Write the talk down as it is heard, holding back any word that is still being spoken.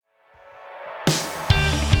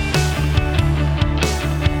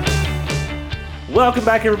Welcome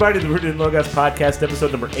back, everybody, to the Rooted in Logos podcast,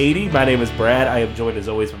 episode number 80. My name is Brad. I am joined, as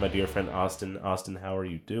always, by my dear friend Austin. Austin, how are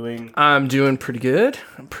you doing? I'm doing pretty good.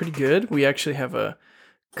 I'm pretty good. We actually have a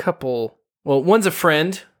couple. Well, one's a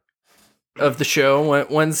friend of the show.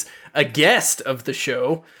 One's a guest of the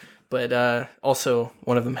show. But also,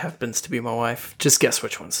 one of them happens to be my wife. Just guess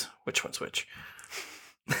which one's which.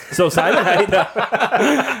 So, Simon, how you doing?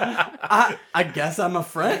 I guess I'm a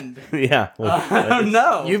friend. Yeah. I don't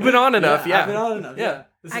know. You've been on enough, yeah. I've been on enough. Yeah.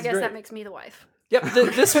 This I is guess great. that makes me the wife. Yep,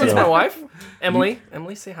 this one's my wife, Emily.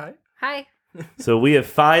 Emily, say hi. Hi. So we have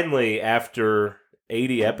finally, after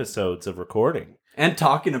 80 episodes of recording And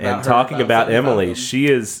talking about and her talking about 75 Emily, of them. she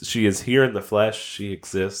is here in the flesh. She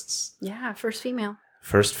exists. Yeah, first female.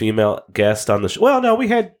 First female guest on the show. Well, no, we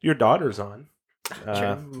had your daughters on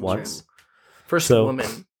once. First So-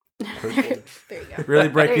 woman. There you go. Really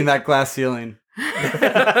breaking that glass ceiling.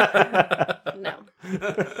 No.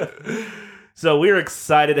 So we're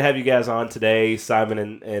excited to have you guys on today,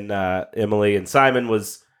 Simon and Emily. And Simon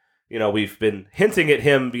was, we've been hinting at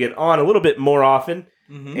him being on a little bit more often,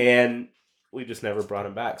 and we just never brought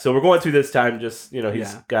him back. So we're going through this time. Just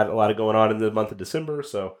he's got a lot going on in the month of December.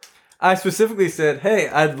 So I specifically said, hey,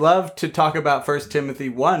 I'd love to talk about 1 Timothy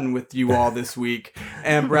 1 with you all this week.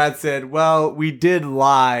 And Brad said, well, we did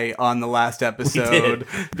lie on the last episode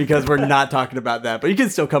because we're not talking about that. But you can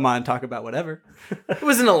still come on and talk about whatever. It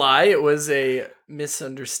wasn't a lie. It was a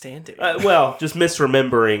misunderstanding. just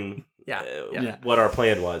misremembering Yeah. what our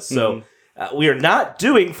plan was. So we are not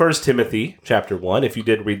doing 1 Timothy chapter 1. If you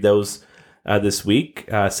did read those this week,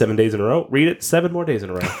 7 days in a row, read it 7 more days in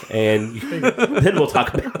a row, and then we'll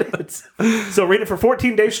talk about it. So read it for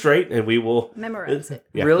 14 days straight, and we will Memorize it.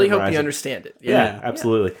 Really hope memorize you it. understand it. Yeah,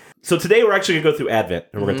 absolutely. So today we're actually going to go through Advent,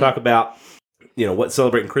 and we're going to talk about what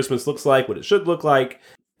celebrating Christmas looks like, what it should look like.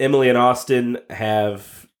 Emily and Austin are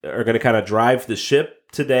going to kind of drive the ship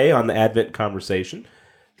today on the Advent conversation.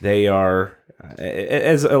 They are,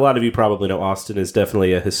 as a lot of you probably know, Austin is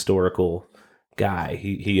definitely a historical guy.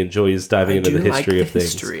 He enjoys diving into the history of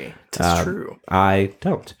things. History. That's true. I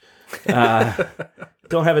don't.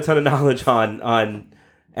 Don't have a ton of knowledge on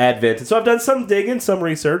Advent. And so I've done some digging, some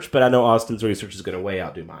research, but I know Austin's research is going to way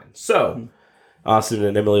outdo mine. So Austin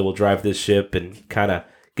and Emily will drive this ship and kind of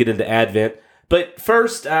get into Advent. But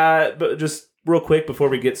first, but just real quick before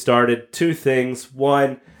we get started, 2 things.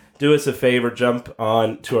 One, do us a favor, jump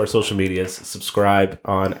on to our social medias, subscribe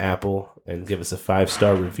on Apple, and give us a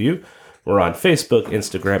 5-star review. We're on Facebook,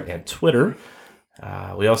 Instagram, and Twitter.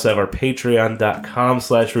 We also have our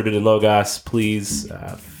patreon.com/rootedinlogos. Please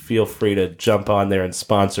feel free to jump on there and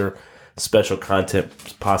sponsor special content,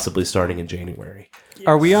 possibly starting in January.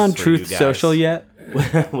 Are we on For you Truth guys. Social yet?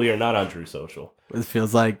 We are not on True Social. It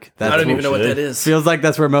feels like that's I don't even know what bullshit. that is. feels like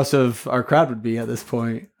that's where most of our crowd would be at this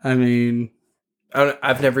point. I mean,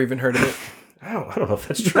 I've never even heard of it. I don't know if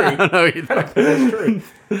that's true. I don't know either. That's true.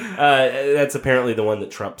 That's apparently the one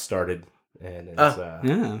that Trump started, and it's,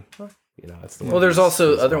 Yeah. that's the one. Well, there's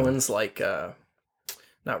also that's other on. ones like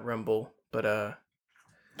not Rumble, but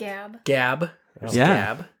Gab. Gab. There's Yeah.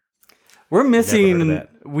 Gab. We're Never heard missing. of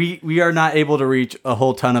We are not able to reach a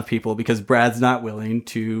whole ton of people because Brad's not willing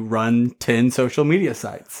to run 10 social media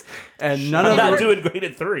sites, and none I'm of not the, doing great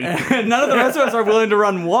at 3. none of the rest of us are willing to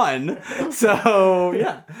run one. So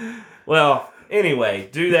yeah, Well, anyway,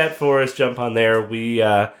 do that for us. Jump on there. We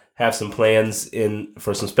have some plans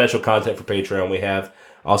for some special content for Patreon. We have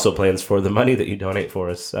also plans for the money that you donate for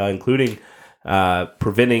us, including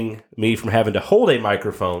preventing me from having to hold a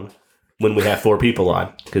microphone when we have 4 people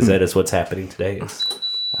on, because that is what's happening today. Is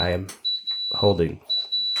I am holding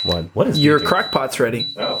one. What is Your beeping? crockpot's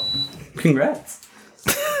ready. Oh congrats.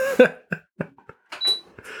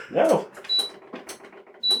 no.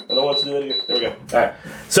 I don't want to do that again. There we go. All right.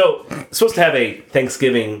 So, supposed to have a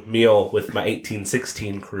Thanksgiving meal with my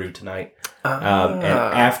 1816 crew tonight. And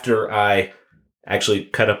after I actually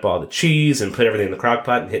cut up all the cheese and put everything in the crock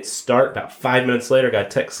pot and hit start, about 5 minutes later, I got a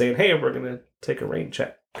text saying, hey, we're going to take a rain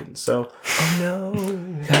check. And so, No.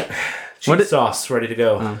 got cheese sauce ready to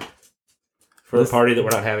go for the This- party that we're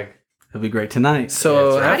not having. It'll be great tonight.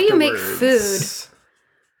 So How do you make afterwards-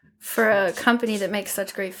 For a company that makes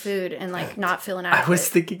such great food and like not feeling out. I was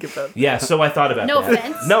thinking about Yeah, so I thought about No that.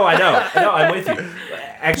 offense. No, I know. No, I'm with you. I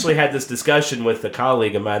actually had this discussion with a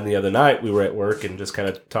colleague of mine the other night. We were at work and just kind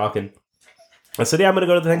of talking. I said, yeah, I'm going to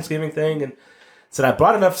go to the Thanksgiving thing. And said, I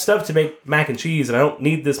brought enough stuff to make mac and cheese, and I don't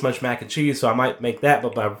need this much mac and cheese, so I might make that,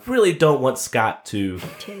 but I really don't want Scott to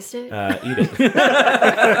taste it. eat it.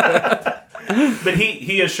 But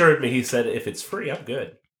he assured me, he said, if it's free, I'm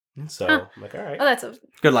good. So I'm like, all right. Oh, that's a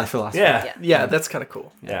Good life philosophy. Yeah. yeah. Yeah, that's kind of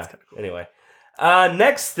cool. Yeah. That's kinda cool. Anyway.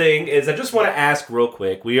 Next thing is I just want to ask real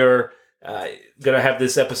quick. We are going to have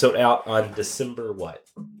this episode out on December what?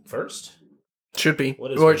 1st? Should be.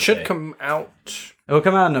 What is Or it should Wednesday? come out. It will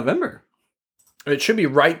come out in November. It should be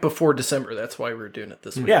right before December. That's why we're doing it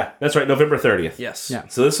this week. Yeah, that's right. November 30th. Yes. Yeah.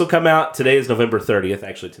 So this will come out. Today is November 30th.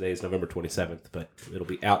 Actually, today is November 27th, but it'll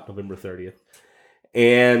be out November 30th.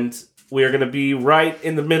 And we are going to be right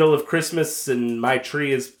in the middle of Christmas, and my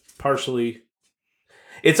tree is partially...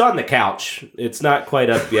 It's on the couch. It's not quite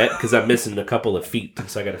up yet because I'm missing a couple of feet,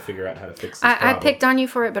 so I got to figure out how to fix this I problem. picked on you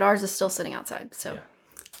for it, but ours is still sitting outside, so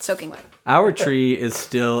soaking wet. Our tree is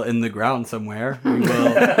still in the ground somewhere.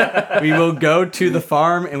 We will go to the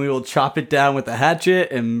farm and we will chop it down with a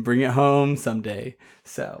hatchet and bring it home someday.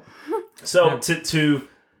 So to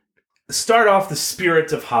start off the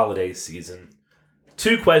spirit of holiday season,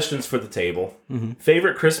 2 questions for the table.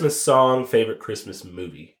 Favorite Christmas song, favorite Christmas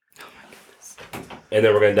movie. Oh my goodness. And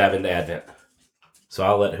then we're going to dive into Advent. So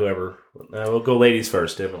I'll let whoever... we'll go ladies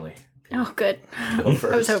first, Emily. Oh, good. Go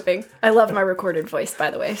first. I was hoping. I love my recorded voice,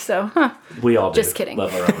 by the way, so We all do. Just kidding.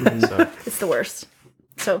 Love our own. So. it's the worst.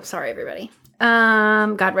 So sorry, everybody.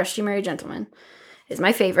 God Rest You Merry Gentlemen is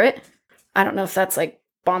my favorite. I don't know if that's like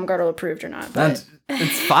Baumgartel approved or not. But...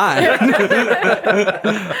 it's fine.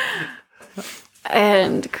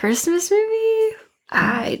 And Christmas movie?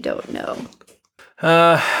 I don't know.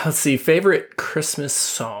 Let's see. Favorite Christmas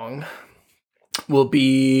song will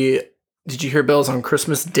be Did You Hear Bells on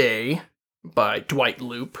Christmas Day by Dwight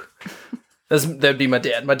Loop. That'd be my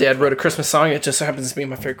dad. My dad wrote a Christmas song. It just so happens to be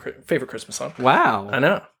my favorite Christmas song. Wow. I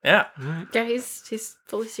know. Yeah. Yeah, he's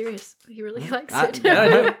fully serious. He really likes I- it. Yeah, I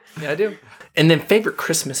do. Yeah, I do. And then favorite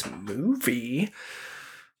Christmas movie.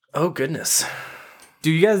 Oh, goodness.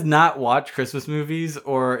 Do you guys not watch Christmas movies,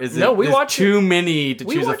 or is it No, we there's watch too many to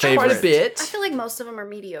We choose a watch favorite? quite a bit. I feel like most of them are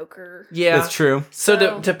mediocre. Yeah. That's true. So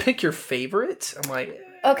So- to pick your favorite, I'm like,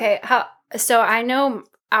 Okay, so I know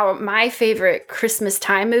my favorite Christmas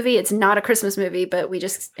time movie. It's not a Christmas movie, but we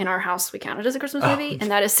just in our house we count it as a Christmas movie, and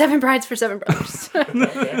that is Seven Brides for Seven Brothers.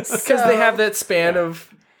 because they have that span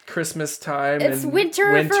of Christmas time. It's and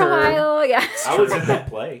winter for a while. Yeah. I was in that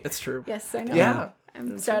play. That's true. Yes, I know. Yeah.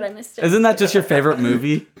 I'm sad I missed it. Isn't that just your favorite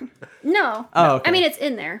movie? No. Oh, okay. I mean, it's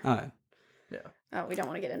in there. All right. Oh, we don't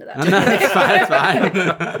want to get into No, that. it's fine. It's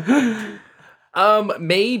fine.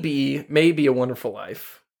 Maybe A Wonderful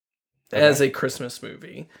Life as a Christmas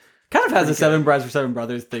movie. Kind of has a Seven Brides for Seven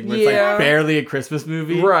Brothers thing where it's Yeah. like barely a Christmas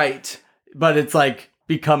movie, Right. but it's like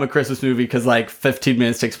become a Christmas movie because like 15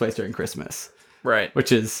 minutes takes place during Christmas, Right.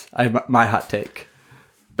 which is my hot take.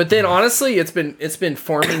 But then honestly, it's been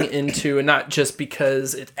forming into, and not just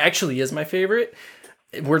because it actually is my favorite.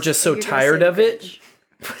 We're just so You're gonna tired say of it. Grinch.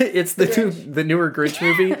 It's the newer Grinch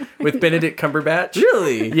movie with Benedict Cumberbatch.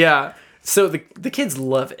 Really? Yeah. So the kids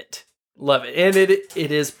love it. Love it. And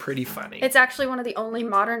it is pretty funny. It's actually one of the only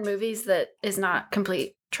modern movies that is not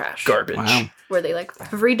complete trash. garbage. Wow. Where they like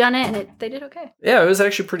have redone it and they did okay. Yeah, it was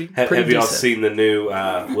actually pretty Have pretty y'all decent. seen the new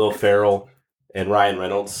Will Ferrell and Ryan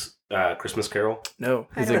Reynolds Christmas Carol? No.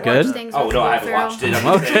 I Is don't it good? watch things Oh with no, Will I haven't Ferrell. watched it.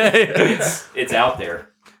 I'm just saying Okay. it's out there.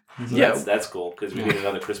 So Yeah. that's cool because we need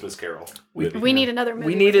another Christmas Carol. movie. We need another movie.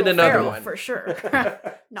 We with needed Will another Ferrell, one. for sure.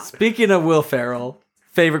 No. Speaking of Will Ferrell,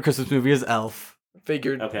 favorite Christmas movie is Elf.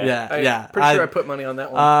 Figured. Okay. Yeah. Pretty sure I put money on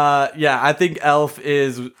that one. Yeah, I think Elf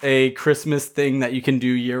is a Christmas thing that you can do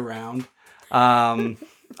year round.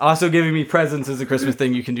 Also, giving me presents is a Christmas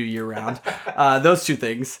thing you can do year round. Those two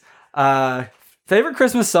things. Favorite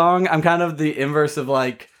Christmas song? I'm kind of the inverse of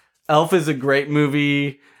like Elf is a great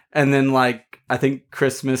movie, and then like I think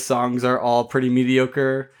Christmas songs are all pretty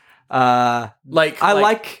mediocre. I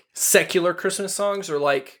like secular Christmas songs or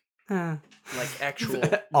like uh, actual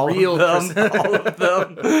all real of them. Christmas. All of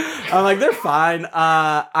them. I'm like they're fine.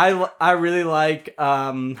 I really like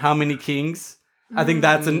How Many Kings. I think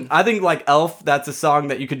I think like Elf. That's a song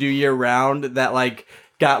that you could do year round. That like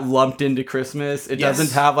got lumped into Christmas. It Yes.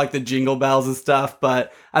 doesn't have like the jingle bells and stuff,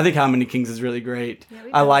 but I think How Many Kings is really great. Yeah, we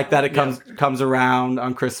I got like that that it comes around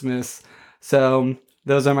on Christmas. So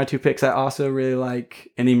those are my two picks. I also really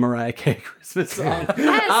like any Mariah Carey Christmas song.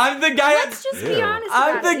 Yes. I'm the guy. Let's just be honest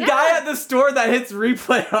I'm about the it. guy Yeah. at the store that hits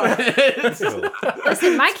replay on it.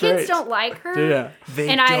 Listen, my kids great. don't like her. Yeah, They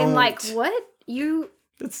And I'm don't. like, what?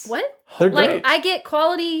 it's What? they're Like, great. I get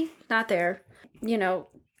quality, not there. You know,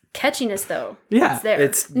 catchiness, though. Yeah, It's there.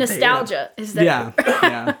 it's there. Nostalgia is there.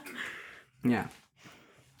 yeah.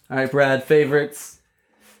 All right, Brad. Favorites.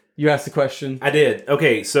 You asked the question. I did.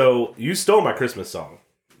 Okay, so you stole my Christmas song.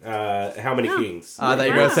 How Many Kings. I thought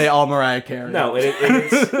you were going to say all Mariah Carey. No, and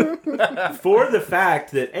it's for the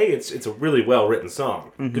fact that it's a really well written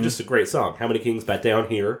song, just a great song. How Many Kings by Down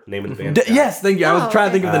Here, name of the band. Yes, thank you. I was trying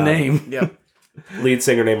to think of the name. Yep. Lead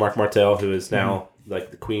singer named Mark Martel, who is now like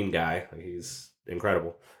the Queen guy. He's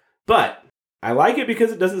incredible. But I like it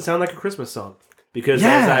because it doesn't sound like a Christmas song. Because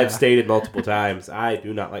as I've stated multiple times, I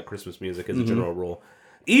do not like Christmas music as a general rule.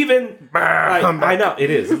 Even I know it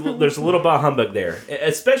is. There's a little bah humbug there,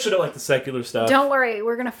 especially like the secular stuff. Don't worry,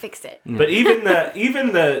 we're gonna fix it. But even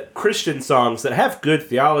the Christian songs that have good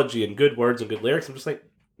theology and good words and good lyrics, I'm just like,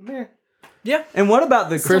 meh. Yeah. And what about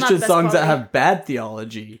the Still not Christian the best songs that quality. have bad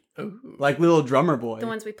theology? Like Little Drummer Boy. The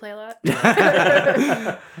ones we play a lot.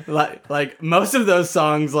 like most of those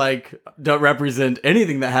songs like don't represent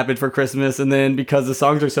anything that happened for Christmas, and then because the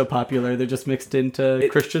songs are so popular, they're just mixed into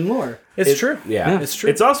Christian lore. It's true. Yeah, it's true.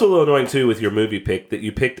 It's also a little annoying too with your movie pick that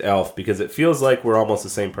you picked Elf because it feels like we're almost the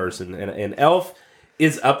same person, and Elf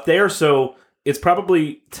is up there, so it's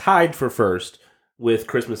probably tied for first with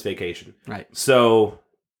Christmas Vacation. Right. So,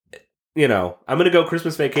 I'm going to go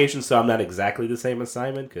Christmas Vacation, so I'm not exactly the same as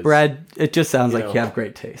Simon. Cause, Brad, it just sounds like know. you have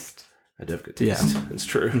great taste. I do have good taste. Yeah. It's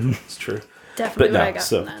true. It's true. Definitely But what no, I got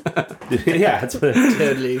so- from that. Yeah. That's what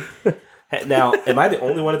Totally. Now, am I the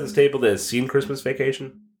only one at this table that has seen Christmas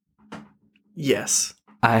Vacation? Yes.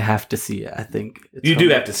 I have to see it. I think it's You do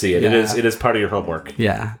have to see it. Yeah. It is part of your homework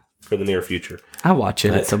Yeah, for the near future. I'll watch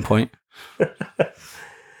it at some point.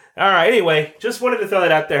 All right. Anyway, just wanted to throw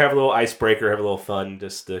that out there, have a little icebreaker, have a little fun,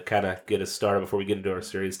 just to kind of get us started before we get into our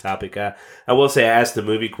serious topic. I will say I asked the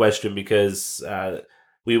movie question because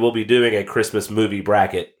we will be doing a Christmas movie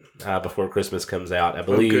bracket before Christmas comes out. I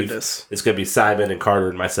believe goodness. it's going to be Simon and Carter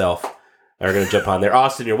and myself are going to jump on there.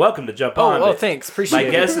 Austin, you're welcome to jump on. Oh, but thanks. Appreciate my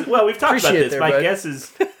it. guess is, well, we've talked about Appreciate this. there, My bud. guess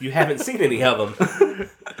is you haven't seen any of them.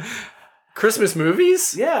 Christmas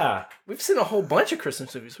movies? Yeah. We've seen a whole bunch of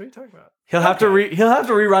Christmas movies. What are you talking about? He'll have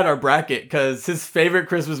to rewrite our bracket because his favorite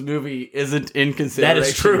Christmas movie isn't in consideration. That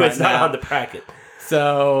is true. right It's not now. on the bracket.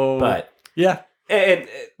 So, But, yeah, and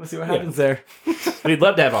we'll see what happens there. we'd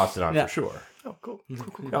love to have Austin on Yeah. for sure. Oh, cool.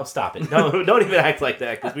 No, stop it. No, don't even act like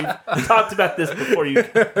that because we've talked about this before you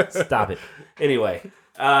stop it. Anyway,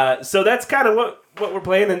 so that's kind of what we're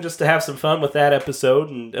planning, just to have some fun with that episode,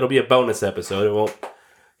 and it'll be a bonus episode.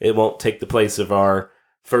 It won't take the place of our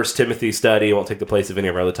First Timothy study. It won't take the place of any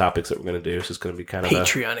of our other topics that we're going to do. It's just going to be kind of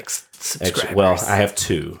Patreon subscribers. well, I have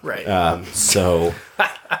two. Right. So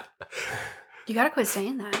You gotta quit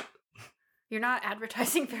saying that. You're not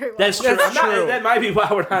advertising very well. that's true. That's true. That might be why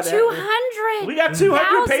we're not. 200. We got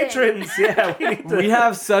 200 1,000. patrons. Yeah, we need to. We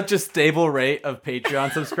have such a stable rate of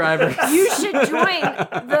Patreon subscribers. You should join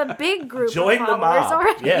the big group. Join of the followers mob.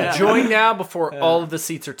 already. Yeah. Join now before all of the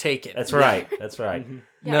seats are taken. That's right. That's right.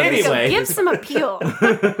 Yeah, No, Anyway. so give some appeal.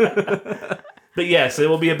 But yes, it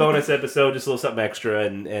will be a bonus episode, just a little something extra,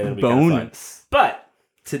 and it'll be kind of fun. Bonus. But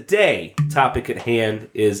today, topic at hand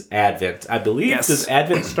is Advent. I believe Yes. does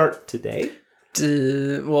Advent start today?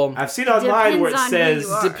 Well, I've seen online where it Depends on who says you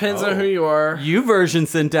are. depends on who you are. YouVersion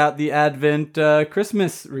sent out the Advent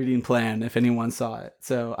Christmas reading plan, if anyone saw it.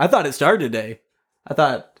 So I thought it started today. I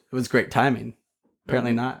thought it was great timing.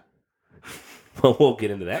 Apparently not. Well, we'll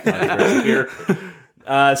get into that controversy here.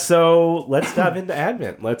 So let's dive into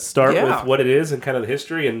Advent. Let's start Yeah. with what it is and kind of the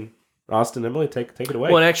history. And Austin, Emily, take it away.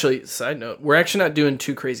 Well, and actually, side note, we're actually not doing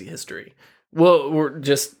too crazy history. Well, we're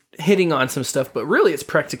just hitting on some stuff, but really it's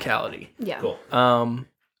practicality. Yeah. Cool.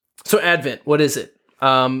 So Advent, what is it?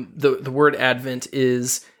 The word Advent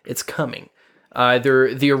is it's coming.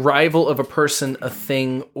 Either the arrival of a person, a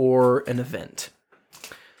thing, or an event.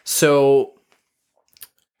 So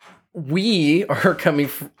we are coming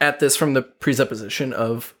at this from the presupposition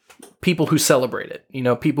of people who celebrate it.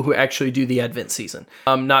 People who actually do the Advent season.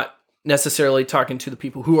 I'm not necessarily talking to the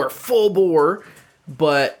people who are full bore,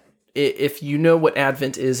 but if you know what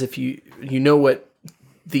Advent is, if you know what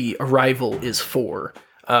the arrival is for,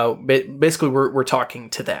 basically we're talking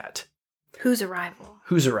to that. Whose arrival?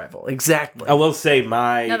 Whose arrival? Exactly. I will say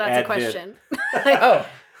my No, that's Advent. a question. Oh,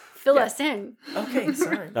 Fill us in. okay,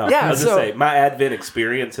 sorry. No, Yeah, I was so gonna say my Advent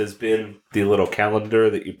experience has been the little calendar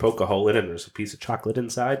that you poke a hole in and there's a piece of chocolate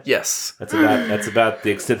inside. yes. That's about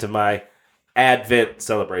the extent of my Advent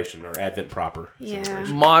celebration or Advent proper. Yeah.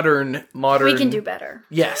 Modern. We can do better.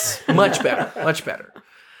 Yes, much better, much better.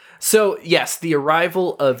 So, yes, the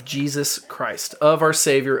arrival of Jesus Christ, of our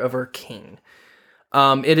Savior, of our King.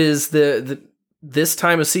 It is this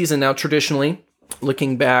time of season now. Traditionally,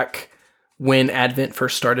 looking back when Advent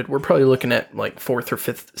first started, we're probably looking at like fourth or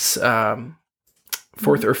fifth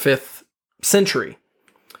century.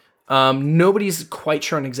 Nobody's quite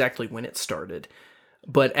sure on exactly when it started.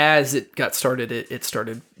 But as it got started, it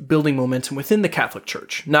started building momentum within the Catholic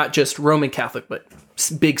Church, not just Roman Catholic, but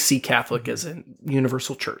big C Catholic as in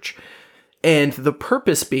universal church. And the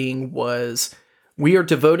purpose being was we are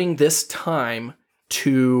devoting this time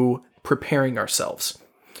to preparing ourselves.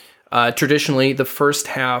 Traditionally, the first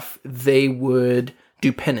half, they would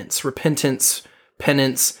do penance, repentance,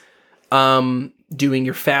 penance, doing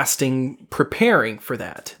your fasting, preparing for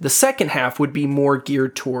that. The second half would be more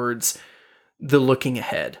geared towards the looking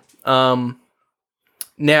ahead.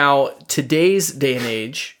 Now, today's day and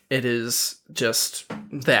age, it is just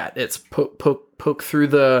that. It's poke through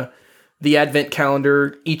the Advent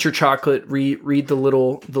calendar, eat your chocolate, read the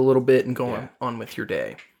little bit, and go on with your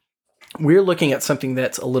day. We're looking at something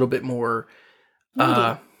that's a little bit more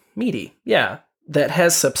meaty. Yeah, that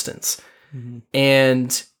has substance. Mm-hmm.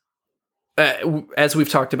 And as we've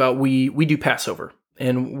talked about, we do Passover,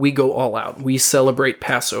 and we go all out. We celebrate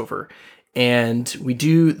Passover, and we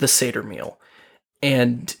do the Seder meal.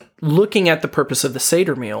 And looking at the purpose of the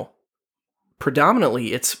Seder meal,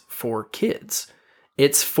 predominantly it's for kids.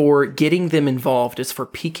 It's for getting them involved. It's for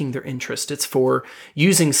piquing their interest. It's for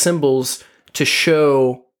using symbols to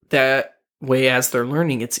show that way as they're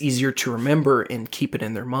learning, it's easier to remember and keep it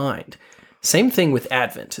in their mind. Same thing with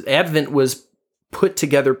Advent. Advent was put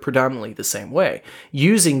together predominantly the same way,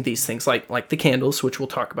 using these things like the candles, which we'll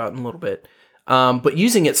talk about in a little bit, but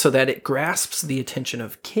using it so that it grasps the attention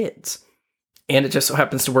of kids. And it just so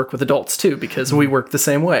happens to work with adults too, because we work the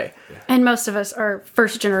same way. And most of us are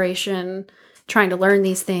first generation trying to learn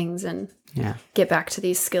these things and get back to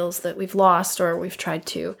these skills that we've lost or we've tried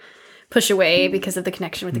to push away because of the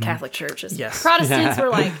connection with the Catholic Church. Yes. Protestants were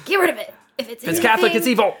like, get rid of it. If it's Catholic, it's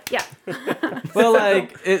evil. Yeah. Well,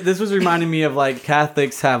 this was reminding me of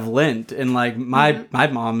Catholics have Lent, and my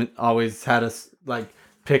mom always had us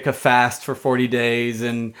pick a fast for 40 days,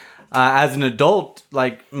 and as an adult,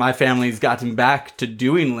 my family's gotten back to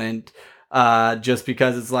doing Lent, just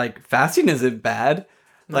because it's fasting isn't bad.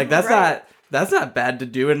 That's not bad to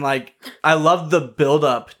do, and I love the build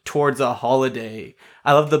up towards a holiday.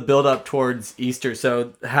 I love the build up towards Easter.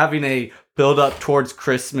 So having a build up towards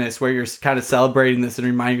Christmas where you're kind of celebrating this and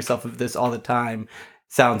reminding yourself of this all the time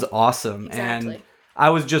sounds awesome. Exactly. And I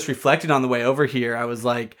was just reflecting on the way over here. I was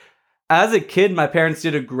as a kid, my parents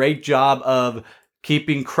did a great job of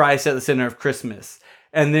keeping Christ at the center of Christmas.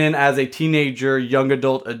 And then as a teenager, young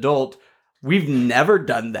adult, we've never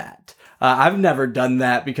done that. I've never done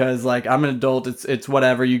that because I'm an adult. It's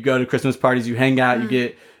whatever. You go to Christmas parties, you hang out, you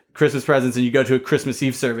get Christmas presents, and you go to a Christmas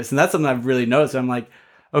Eve service. And that's something I've really noticed. I'm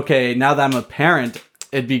okay, now that I'm a parent,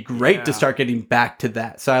 it'd be great to start getting back to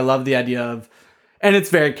that. So I love the idea of, and it's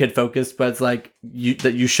very kid focused, but it's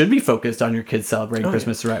that you should be focused on your kids celebrating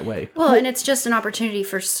Christmas the right way. Well, and it's just an opportunity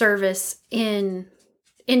for service in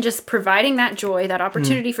just providing that joy, that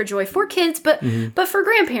opportunity for joy for kids, but for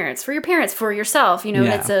grandparents, for your parents, for yourself.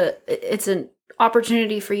 It's an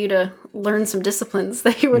opportunity for you to learn some disciplines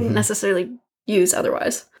that you wouldn't necessarily use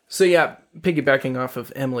otherwise. So piggybacking off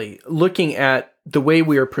of Emily, looking at the way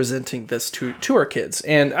we are presenting this to our kids,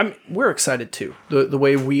 and we're excited too. The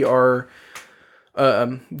way we are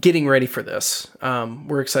getting ready for this,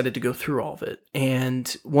 we're excited to go through all of it.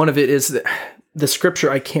 And one of it is that the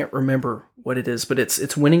scripture, I can't remember what it is, but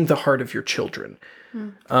it's winning the heart of your children.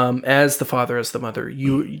 As the father, as the mother,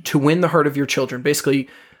 to win the heart of your children. Basically,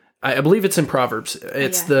 I believe it's in Proverbs.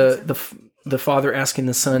 It's the father asking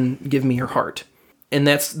the son, "Give me your heart." And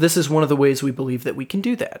this is one of the ways we believe that we can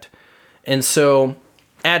do that. And so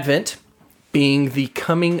Advent, being the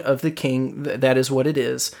coming of the King, that is what it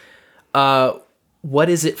is. What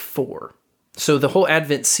is it for? So the whole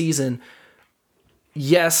Advent season,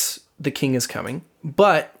 yes, the King is coming,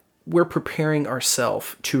 but we're preparing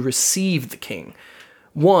ourselves to receive the King.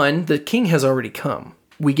 One, the King has already come.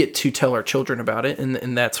 We get to tell our children about it,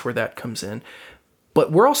 and that's where that comes in.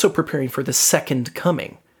 But we're also preparing for the second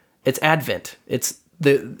coming. It's Advent.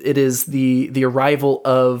 It is the arrival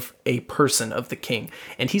of a person, of the King,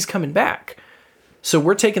 and he's coming back. So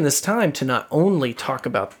we're taking this time to not only talk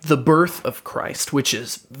about the birth of Christ, which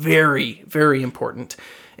is very, very important,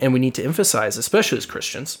 and we need to emphasize, especially as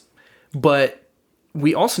Christians, but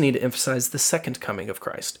we also need to emphasize the second coming of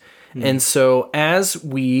Christ. And so as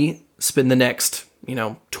we spend the next,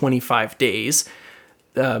 25 days,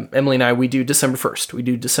 Emily and I, we do December 1st. We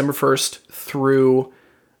do December 1st through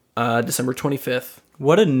December 25th.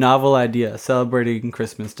 What a novel idea, celebrating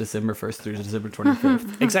Christmas December 1st through December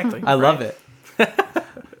 25th. Exactly. I love it.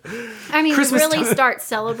 I mean, Christmas we really time. start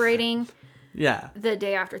celebrating Yeah. the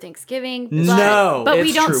day after Thanksgiving. No, but we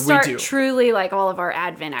it's don't true, we start do. truly like all of our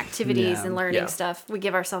Advent activities Yeah. and learning Yeah. stuff. We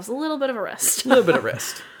give ourselves a little bit of a rest. A little bit of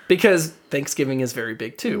rest because Thanksgiving is very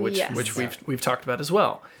big too, which Yes. we've talked about as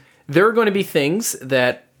well. There are going to be things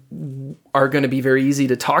that are going to be very easy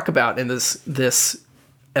to talk about in this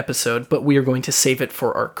episode, but we are going to save it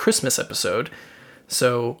for our Christmas episode.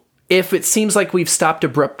 So if it seems like we've stopped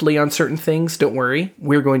abruptly on certain things, don't worry.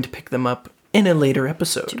 We're going to pick them up in a later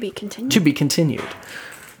episode. To be continued. To be continued.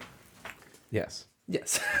 Yes.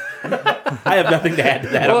 Yes. I have nothing to add to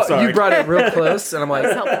that. I'm Well, sorry. you brought it real close, and I'm like,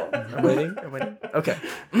 It's helpful. I'm waiting.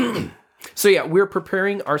 Okay. So yeah, we're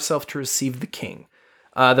preparing ourselves to receive the King,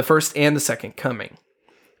 the first and the second coming.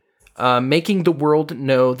 Making the world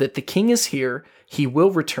know that the King is here, he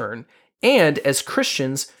will return, and as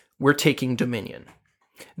Christians, we're taking dominion.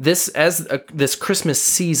 This Christmas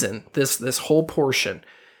season, this whole portion,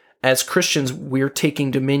 as Christians, we're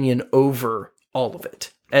taking dominion over all of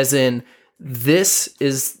it. As in, this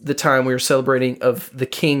is the time we're celebrating of the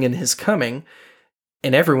King and his coming,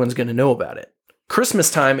 and everyone's going to know about it. Christmas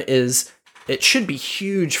time it should be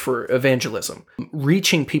huge for evangelism,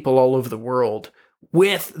 reaching people all over the world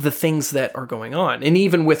with the things that are going on. And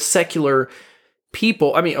even with secular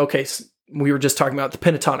people, I mean, okay, we were just talking about the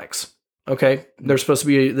Pentatonics, okay? They're supposed to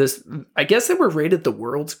be this, I guess they were rated the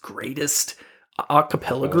world's greatest a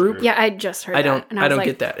cappella group. Yeah, I just heard I that. don't was like,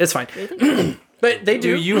 get that. It's fine. Really? But they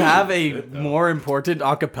do. Do you have a more important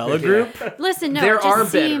a cappella group? Listen, no, There it just are better.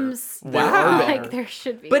 seems There are like better. there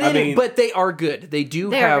should be. But I mean- but they are good. They do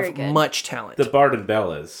They are very have good. much talent. The Bard and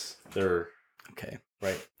Bellas. They're Okay.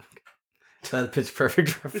 right. Is that a Pitch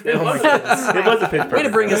Perfect reference? It was a pitch Way to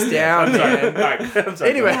bring us down, man. All right. I'm sorry.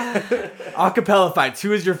 Anyway, Acapella fights.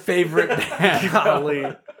 Who is your favorite band?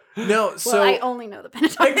 Golly. no. So well, I only know the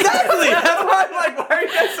Pentatonic. Exactly. That's why I'm like, why are you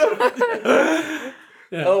guys so...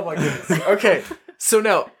 oh my goodness. Okay, so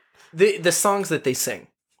now the songs that they sing,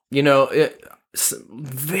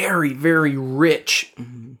 very very rich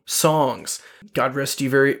songs. God rest you,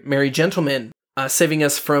 very merry gentlemen. Saving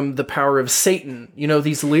us from the power of Satan.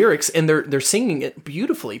 These lyrics, and they're singing it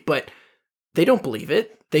beautifully, but they don't believe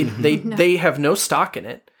it. They have no stock in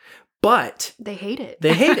it. But They hate it.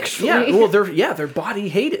 they hate actually. it. Yeah. Well, their body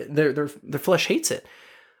hate it. Their flesh hates it.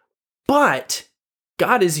 But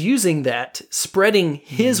God is using that, spreading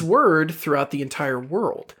his word throughout the entire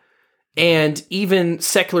world. And even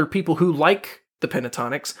secular people who like the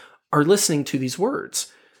Pentatonics are listening to these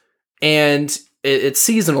words. And it's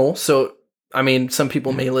seasonal, so I mean, some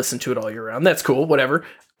people may listen to it all year round. That's cool, whatever.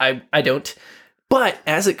 I don't. But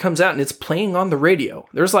as it comes out and it's playing on the radio,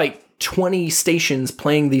 there's like 20 stations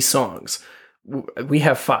playing these songs. We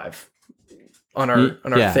have 5 on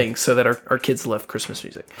our thing so that our kids love Christmas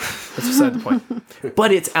music. That's beside the point.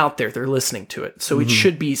 But it's out there. They're listening to it. So it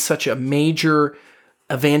should be such a major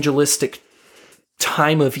evangelistic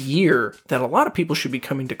time of year that a lot of people should be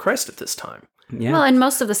coming to Christ at this time. Yeah. Well, and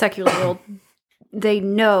most of the secular world, they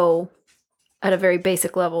know at a very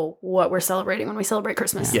basic level what we're celebrating when we celebrate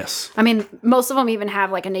Christmas. Yes. I mean, most of them even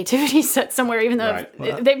have like a nativity set somewhere, even though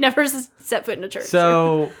Right. they've never set foot in a church.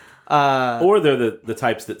 So, Or they're the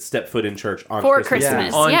types that step foot in church on for Christmas.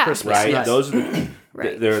 Christmas, On yeah. Christmas. Right? Yes. Those are the,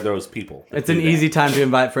 Right. they're those people. that it's an do that. easy time to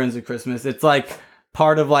invite friends at Christmas. It's like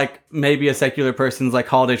part of like maybe a secular person's like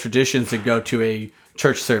holiday traditions to go to a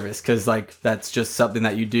church service because like that's just something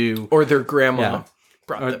that you do. Or their grandma Yeah.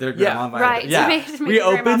 brought Or them. their grandma invited Right, them. to Yeah. make We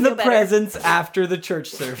your grandma opened the feel better. presents after the church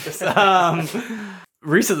service.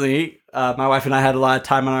 Recently, my wife and I had a lot of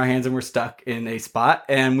time on our hands and we're stuck in a spot,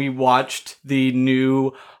 and we watched the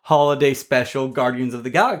new holiday special, Guardians of the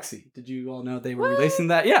Galaxy. Did you all know they were releasing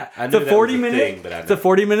that? Yeah, I it's knew a that was a 40-minute. thing, but I It's a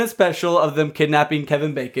 40-minute special of them kidnapping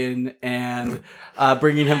Kevin Bacon and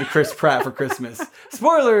bringing him to Chris Pratt for Christmas.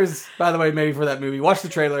 Spoilers, by the way, maybe for that movie. Watch the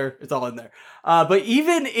trailer; it's all in there. But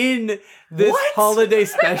even in this holiday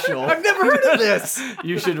special, I've never heard of this.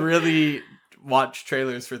 you should really watch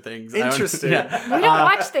trailers for things. I don't- Interesting. Yeah. We don't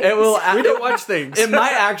watch things. It will. We don't watch things. It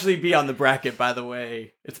might actually be on the bracket, by the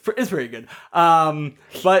way. It's pretty good.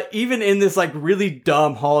 But even in this like really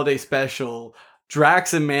dumb holiday special,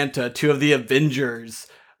 Drax and Manta, 2 of the Avengers,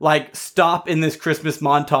 like stop in this Christmas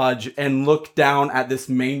montage and look down at this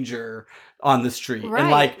manger on the street. Right.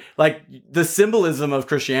 And like the symbolism of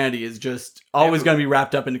Christianity is just always going to be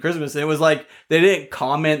wrapped up into Christmas. And it was like they didn't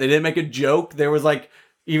comment, they didn't make a joke. There was like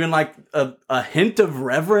even like a hint of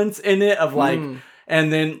reverence in it of like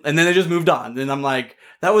and then they just moved on. And I'm like,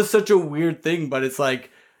 that was such a weird thing, but it's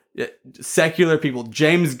like secular people,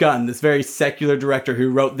 James Gunn, this very secular director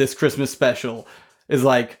who wrote this Christmas special, is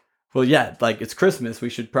like, well, yeah, like it's Christmas. We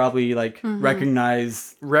should probably like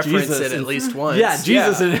recognize Reference Jesus it at and- least once. Yeah,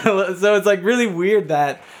 Jesus. And, so it's like really weird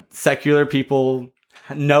that secular people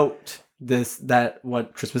note that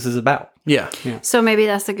what Christmas is about. Yeah. So maybe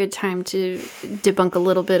that's a good time to debunk a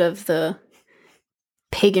little bit of the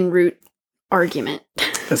pagan root argument.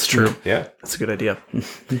 That's true. Yeah. That's a good idea.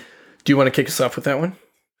 Do you want to kick us off with that one?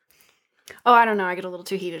 Oh, I don't know. I get a little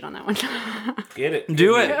too heated on that one. Get it.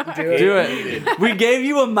 Do it. We gave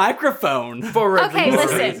you a microphone. Okay, For a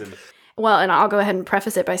listen. reason. Well, and I'll go ahead and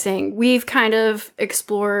preface it by saying we've kind of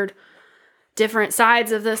explored different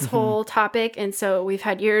sides of this whole topic. And so we've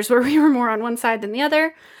had years where we were more on one side than the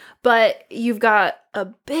other. But you've got a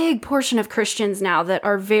big portion of Christians now that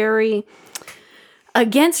are very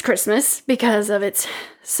against Christmas because of its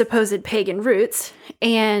supposed pagan roots.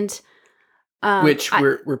 And Which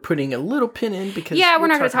we're putting a little pin in because Yeah, we're we'll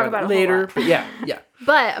not gonna talk about it a whole later. lot. But yeah.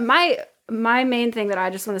 But my main thing that I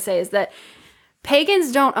just want to say is that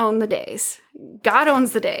pagans don't own the days. God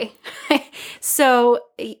owns the day. So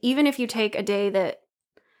even if you take a day that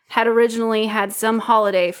had originally had some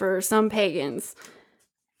holiday for some pagans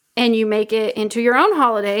and you make it into your own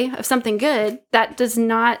holiday of something good, that does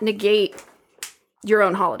not negate your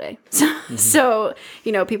own holiday. So,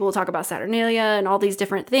 you know, people will talk about Saturnalia and all these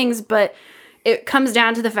different things, but it comes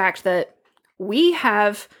down to the fact that we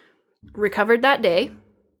have recovered that day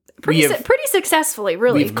pretty successfully,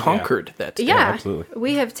 really. We've conquered that. Yeah, absolutely.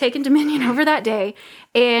 we have taken dominion over that day,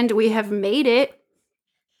 and we have made it.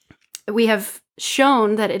 We have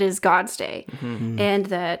shown that it is God's day, and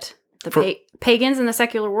that the pagans in the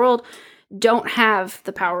secular world don't have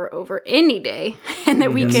the power over any day, and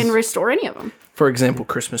that we can restore any of them. For example,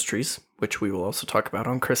 Christmas trees, which we will also talk about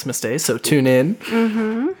on Christmas Day. So tune in.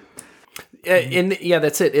 And yeah,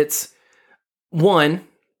 that's it. It's one,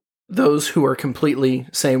 those who are completely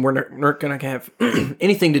saying we're not going to have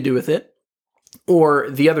anything to do with it, or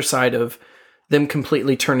the other side of them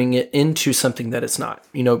completely turning it into something that it's not,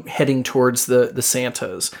 you know, heading towards the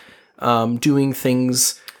Santas, doing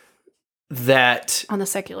things that On the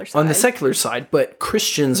secular side. on the secular side, but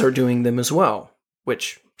Christians are doing them as well,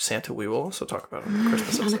 which Santa we will also talk about on the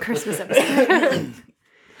Christmas on the episode. Christmas episode.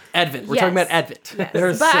 Advent. We're talking Yes. about Advent. There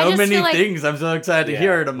are But I so just many feel like- things. I'm so excited to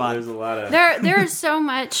hear it, Amon. There's a lot of. there is so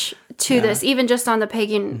much to this, even just on the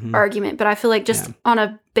pagan argument. But I feel like just on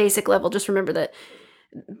a basic level, just remember that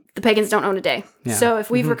the pagans don't own a day. Yeah. So if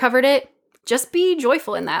we've recovered it, just be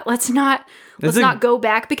joyful in that. Let's not It's not go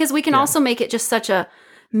back, because we can also make it just such a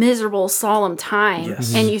miserable, solemn time.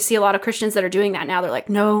 Yes. And you see a lot of Christians that are doing that now. They're like,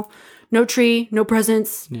 no tree, no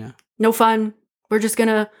presents, Yeah. no fun. We're just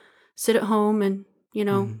gonna sit at home and, you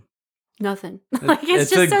know, nothing. Like it's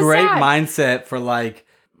just a so great sad. mindset for like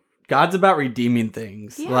God's about redeeming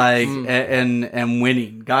things, Yes. like and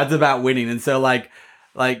winning. God's about winning, and so like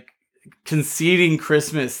conceding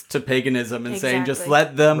Christmas to paganism and saying just Exactly.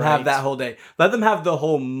 let them have Right. that whole day, let them have the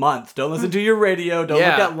whole month. Don't listen to your radio. Don't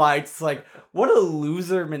Yeah. look at lights. It's like what a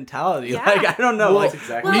loser mentality. Yeah. Like I don't know. Well, like that's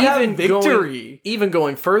exactly we right. have Even victory. Even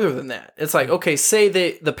going further than that, it's like, okay, say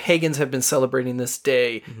the pagans have been celebrating this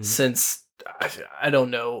day since, I don't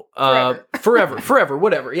know, forever,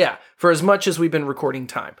 whatever. Yeah, for as much as we've been recording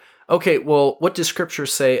time. Okay, well, what does Scripture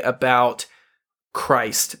say about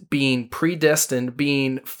Christ being predestined,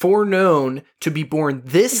 being foreknown to be born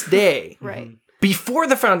this day Right. before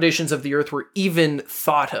the foundations of the earth were even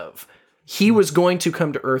thought of? He was going to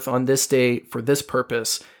come to earth on this day for this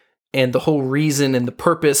purpose, and the whole reason and the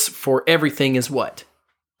purpose for everything is what?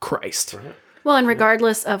 Christ. Well, and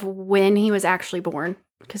regardless of when he was actually born,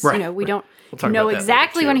 because Right, you know we don't We'll talk know about that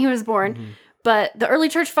exactly later, when too. he was born, but the early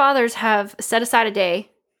church fathers have set aside a day,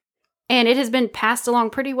 and it has been passed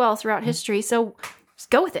along pretty well throughout history. So just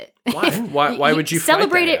go with it. Why would you fight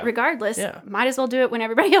celebrate that? it regardless? Yeah. Might as well do it when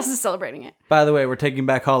everybody else is celebrating it. By the way, we're taking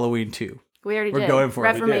back Halloween too. We already We're did. going for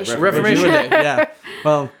it. We did. Reformation. Reformation We're doing Day. it. Yeah.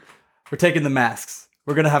 Well, we're taking the masks.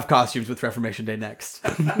 We're gonna have costumes with Reformation Day next.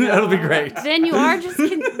 That'll be great. Then you are just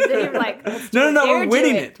then you're like, let's No, dare we're do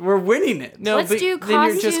winning it. We're winning it. No, Let's but do then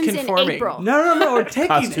you're just costumes in conforming. April. No, we're taking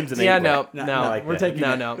Costumes it. in Yeah, April. no, like we're that. taking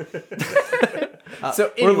it. no.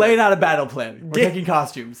 So anyway. we're laying out a battle plan. We're taking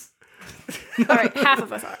costumes. All right, half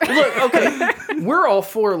of us are. Look, okay, we're all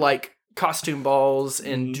for like costume balls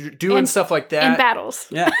and doing And- stuff like In that. battles.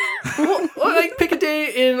 Yeah. Well, like pick a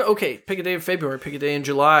day in February, pick a day in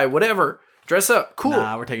July, whatever. Dress up, cool.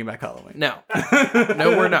 Nah, we're taking back Halloween. No,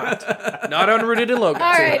 we're not. Not unrooted in Logan.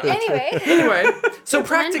 All right. Anyway. Anyway, so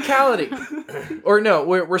practicality, or no,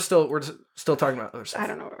 we're still talking about other I stuff,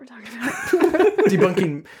 don't know what we're talking about.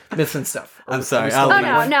 debunking myths and stuff. I'm sorry, Are we still-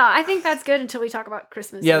 I'll Oh leave. no, I think that's good until we talk about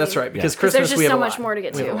Christmas. Yeah, Eve. that's right. Because Because Christmas there's we just have so a much lot. more to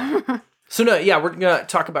get We have a lot. to. So no, yeah, we're gonna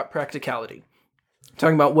talk about practicality,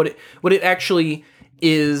 talking about what it actually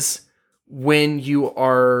is when you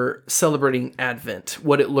are celebrating Advent,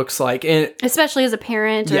 what it looks like, and especially as a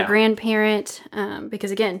parent or Yeah. a grandparent,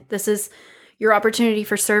 because again, this is your opportunity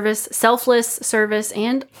for service, selfless service,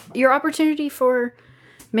 and your opportunity for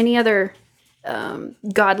many other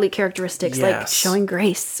godly characteristics like Yes. showing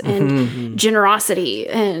grace and generosity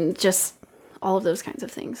and just all of those kinds of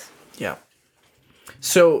things. yeah.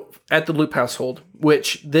 So at the Loop household,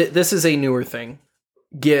 which this is a newer thing,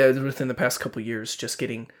 within the past couple years, just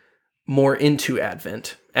getting more into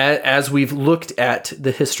Advent as we've looked at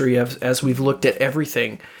the history of, as we've looked at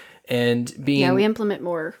everything, and being Yeah, we implement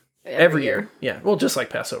more every year. Yeah, well, just like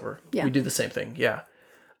Passover, Yeah. we do the same thing. Yeah,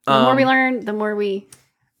 The more we learn, the more we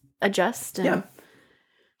adjust. And yeah.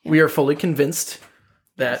 We are fully convinced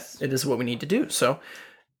that it is what we need to do. So,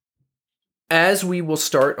 as we will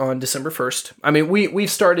start on December 1st, I mean,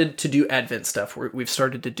 we've started to do Advent stuff. We've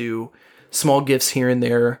started to do small gifts here and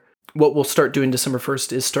there. What we'll start doing December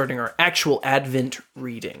 1st is starting our actual Advent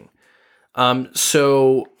reading.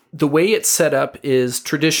 So the way it's set up is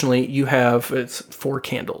traditionally you have, it's 4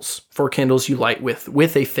 candles. 4 candles you light with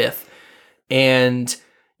a 5th, and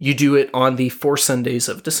you do it on the 4 Sundays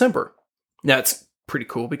of December. Now it's pretty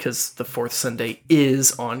cool because the 4th Sunday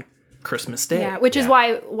is on Christmas Day. yeah, which is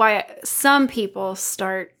why some people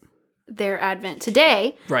start their Advent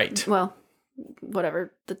today. Right. Well,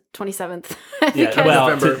 whatever, the 27th. Yeah, Because- well,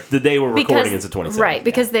 November. the day we're recording is the 27th. Right,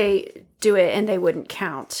 because they do it and they wouldn't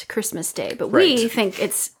count Christmas Day. But Right. we think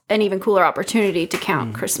it's an even cooler opportunity to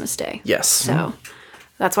count Christmas Day. Yes. So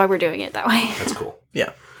that's why we're doing it that way. That's cool.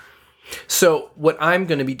 Yeah. So what I'm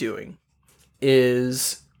going to be doing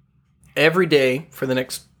is every day for the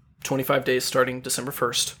next 25 days, starting December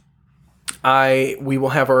 1st, we will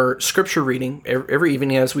have our scripture reading every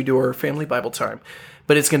evening as we do our family Bible time,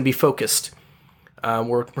 but it's going to be focused.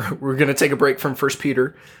 We're going to take a break from 1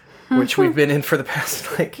 Peter, which we've been in for the past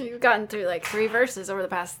You've gotten through like 3 verses over the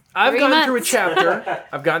past I've 3 gone months. through a chapter.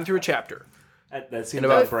 I've gotten through a chapter That seems in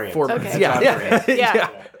about like brand. 4 Okay. months. Yeah. Yeah.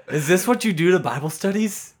 Is this what you do to Bible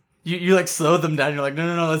studies? You like slow them down. You're like,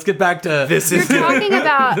 no, let's get back to This You're is talking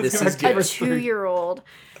about This is a good. 2-year-old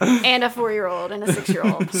and a 4-year-old and a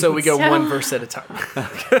 6-year-old. So we go one verse at a time.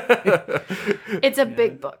 It's a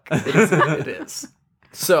big book. It is.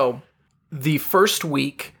 So the first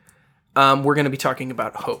week, we're going to be talking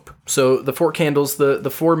about hope. So the 4 candles,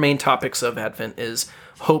 the 4 main topics of Advent is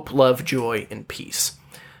hope, love, joy, and peace.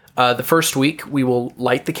 The first week, we will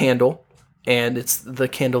light the candle, and it's the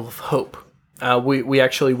candle of hope. We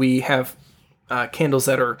have candles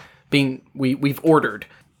that are we've ordered,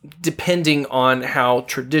 depending on how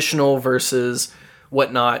traditional versus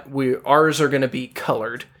whatnot. Ours are going to be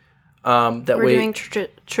colored. We're doing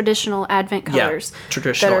traditional Advent colors.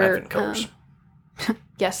 Traditional that are, Advent colors.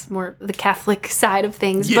 Yes, more the Catholic side of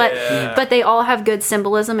things, Yeah. but they all have good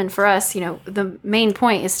symbolism. And for us, the main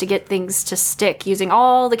point is to get things to stick using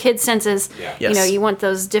all the kids' senses. Yeah. Yes. You want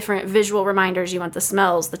those different visual reminders. You want the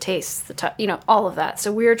smells, the tastes, the touch, all of that.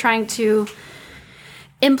 So we're trying to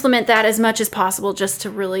implement that as much as possible, just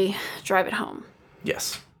to really drive it home.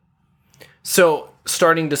 Yes. So,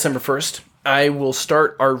 starting December 1st, I will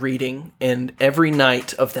start our reading, and every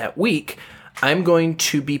night of that week, I'm going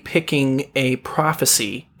to be picking a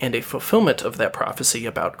prophecy and a fulfillment of that prophecy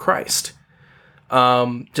about Christ.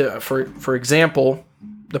 For example,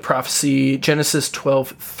 the prophecy, Genesis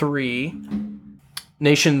 12:3,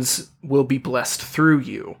 nations will be blessed through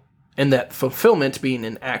you, and that fulfillment being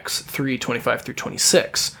in Acts 3:25 through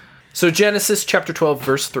 26. So Genesis chapter 12,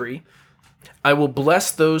 verse 3, I will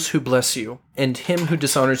bless those who bless you, and him who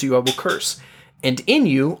dishonors you I will curse. And in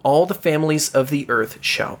you all the families of the earth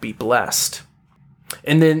shall be blessed.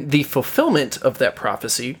 And then the fulfillment of that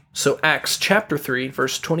prophecy, so Acts chapter 3,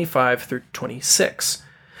 verse 25 through 26.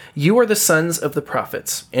 You are the sons of the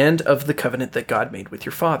prophets, and of the covenant that God made with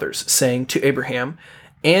your fathers, saying to Abraham,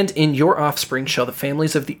 and in your offspring shall the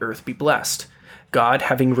families of the earth be blessed. God,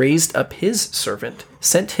 having raised up his servant,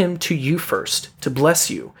 sent him to you first, to bless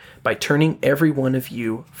you, by turning every one of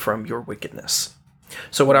you from your wickedness.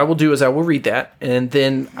 So what I will do is I will read that, and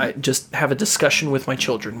then I just have a discussion with my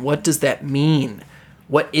children. What does that mean?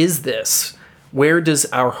 What is this? Where does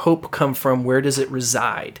our hope come from? Where does it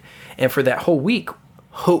reside? And for that whole week,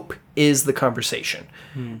 hope is the conversation.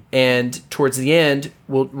 And towards the end,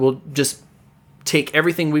 we'll just take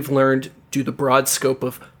everything we've learned, do the broad scope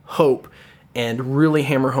of hope, and really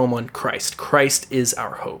hammer home on Christ. Christ is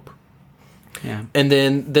our hope. Yeah. And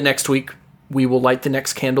then the next week, we will light the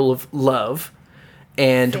next candle of love.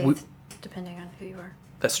 And Faith, depending on who you are.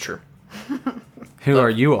 that's true. Who are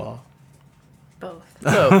you all? Both.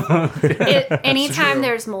 Both. Anytime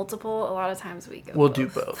there's multiple, a lot of times we go. We'll both. do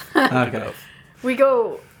both. Okay. We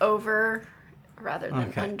go over rather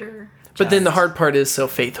than under. But then the hard part is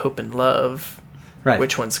faith, hope, and love. Right.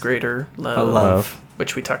 Which one's greater? Love. Love.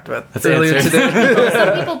 Which we talked about That's earlier the answer. today.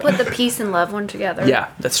 Some people put the peace and love one together. Yeah,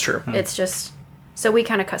 that's true. It's just so we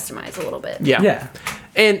kind of customize a little bit. Yeah. Yeah.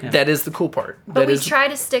 And that is the cool part. But That we is- try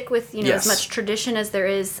to stick with Yes. as much tradition as there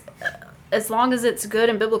is, as long as it's good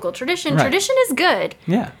and biblical tradition. Right. Tradition is good.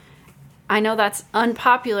 Yeah. I know that's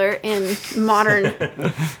unpopular in modern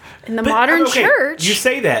modern Okay, church. You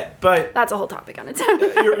say that, but That's a whole topic on its own.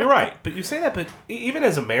 you're right. But you say that, but even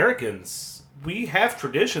as Americans, we have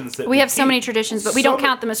traditions that We have so keep. many traditions, but we So don't many-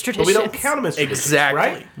 count them as But traditions. we don't count them as traditions, Exactly.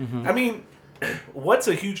 right? Mm-hmm. I mean, what's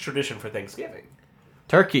a huge tradition for Thanksgiving?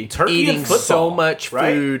 Turkey. Turkey eating and football, so much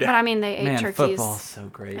right? food. But I mean, they ate Man, turkeys football's so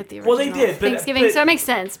great. at the Well, original they did, but- Thanksgiving, but- so it makes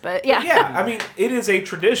sense. But yeah, Yeah, I mean, it is a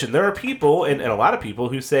tradition. There are people, and a lot of people,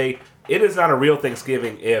 who say it is not a real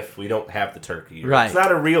Thanksgiving if we don't have the turkey. Or Right. It's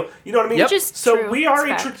not a real, you know what I mean? Yep. Which is So true. we are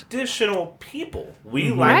a It's fact. traditional people. We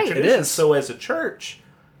Mm-hmm. like Right. It traditions. is. So as a church,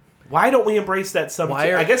 why don't we embrace that Why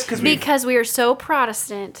are- I guess because we. because we are so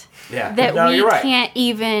Protestant Yeah. that No, we you're right. can't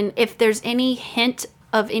even, if there's any hint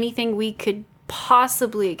of anything we could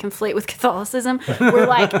possibly conflate with Catholicism, we're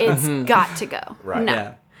like, it's got to go. Right. No,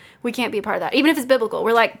 Yeah. we can't be a part of that. Even if it's biblical,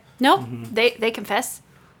 we're like, nope, they confess.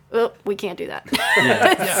 Well, we can't do that.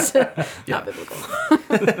 It's not biblical.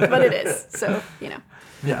 But it is. So,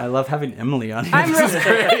 Yeah, I love having Emily on here. I'm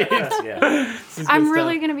really, yeah. I'm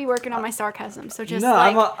really going to be working on my sarcasm. So just No,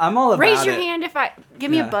 I'm all about raise your it. hand if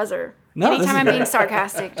give me Yeah. a buzzer. No, this Anytime is I'm great. being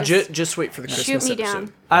sarcastic, just Just wait for the Christmas shoot me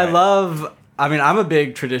episode. down. I'm a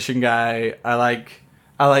big tradition guy. I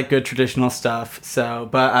like good traditional stuff. So,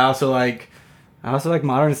 but I also like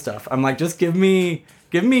modern stuff. I'm like, just give me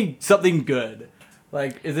something good.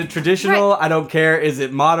 Like, is it traditional? Right. I don't care. Is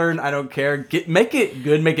it modern? I don't care. Make it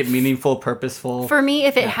good. Make it meaningful, purposeful. For me,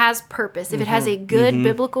 if it has purpose, if it has a good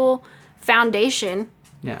biblical foundation,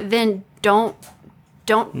 Yeah. then don't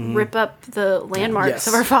rip up the landmarks Yes.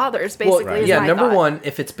 of our fathers. Basically, is yeah. my Number thought. one,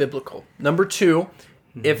 if it's biblical. Number two,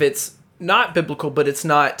 if it's not biblical, but it's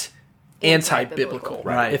not anti-biblical. Anti-biblical.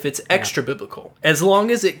 Right. If it's extra biblical, as long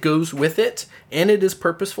as it goes with it and it is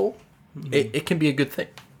purposeful, it can be a good thing.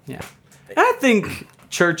 Yeah. I think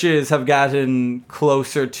churches have gotten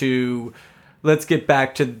closer to let's get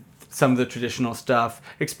back to some of the traditional stuff,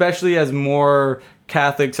 especially as more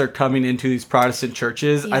Catholics are coming into these Protestant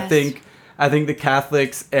churches. Yes. I think the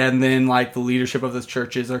Catholics and then like the leadership of those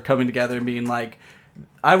churches are coming together and being like,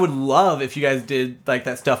 I would love if you guys did like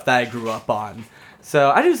that stuff that I grew up on.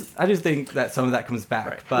 So I just think that some of that comes back.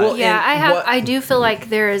 Right. But Well, Yeah, And I do feel like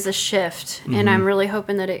there is a shift, and I'm really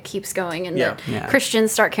hoping that it keeps going, and that Yeah.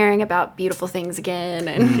 Christians start caring about beautiful things again,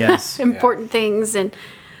 and Yes. important things, and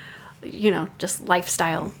just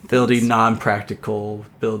lifestyle. building non-practical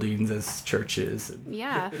buildings as churches.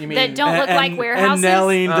 Yeah, mean- that don't look like warehouses. And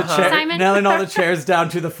nailing Simon? nailing all the chairs down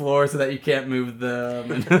to the floor so that you can't move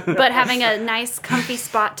them. But having a nice, comfy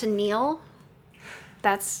spot to kneel,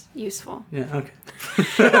 that's useful. Yeah, okay.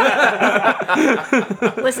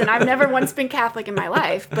 Listen, I've never once been Catholic in my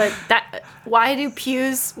life, but why do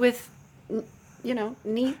pews with,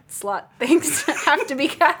 knee slot things have to be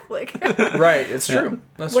Catholic? Right, it's true.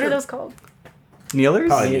 That's What true. are those called? Kneelers?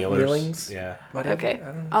 Probably Knee- kneelers. kneelings? Yeah. Okay,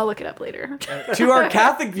 I'll look it up later. To our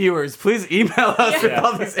Catholic viewers, please email us with Yeah.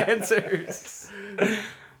 all these answers.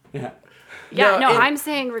 Yeah. Yeah, no, and- I'm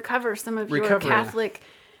saying recover some of your Recover. Catholic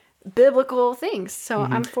biblical things. So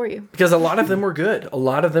I'm for you. Because a lot of them were good. A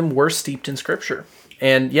lot of them were steeped in scripture.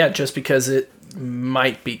 And yeah, just because it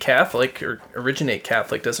might be Catholic or originate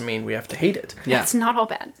Catholic doesn't mean we have to hate it. Yeah. It's not all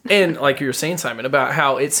bad. And like you were saying, Simon, about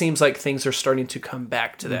how it seems like things are starting to come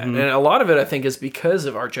back to that. And a lot of it, I think, is because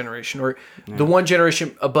of our generation or the one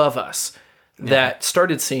generation above us that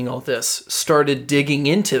started seeing all this, started digging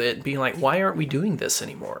into it, being like, why aren't we doing this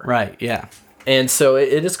anymore? Right, yeah. And so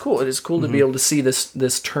it is cool. It is cool to be able to see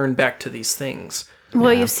this turn back to these things.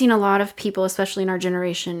 Well, you've seen a lot of people, especially in our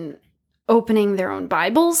generation, opening their own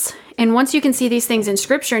Bibles. And once you can see these things in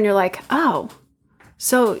scripture and you're like, oh,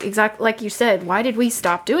 so exactly like you said, why did we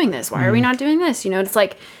stop doing this? Why are we not doing this? It's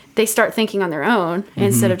like they start thinking on their own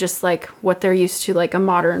instead of just like what they're used to, like a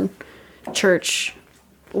modern church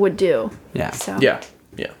would do. Yeah. So Yeah.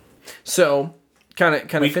 So kind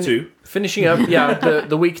of Week two. finishing up. Yeah,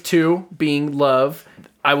 the week 2 being love.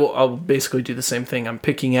 I'll basically do the same thing. I'm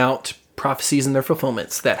picking out prophecies and their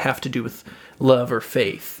fulfillments that have to do with love or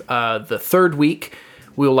faith. The third week,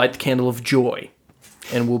 we will light the candle of joy,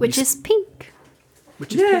 and which is pink.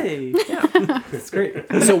 which is Yay! Yeah. That's great.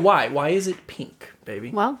 pink. So why is it pink,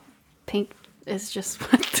 baby? Well, pink is just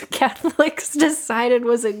what the Catholics decided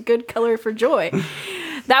was a good color for joy.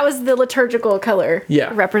 That was the liturgical color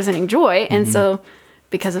representing joy. And so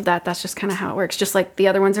because of that, that's just kind of how it works. Just like the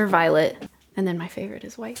other ones are violet. And then my favorite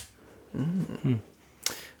is white.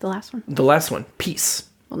 The last one. The last one, peace.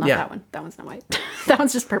 Well, not that one. That one's not white. That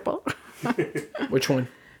one's just purple. Which one?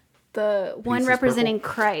 The one representing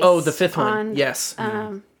Christ. Oh, the fifth one. Yes.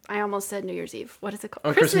 I almost said New Year's Eve. What is it called?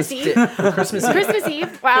 On Christmas Eve. Christmas Eve. Christmas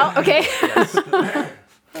Eve. Wow. Okay.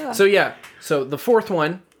 So the fourth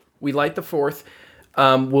one, we light the fourth,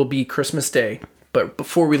 will be Christmas Day. But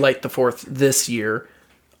before we light the fourth this year,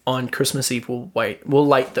 on Christmas Eve, we'll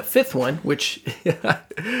light the fifth one, which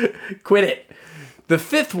quit it. The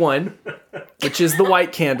fifth one, which is the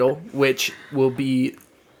white candle, which will be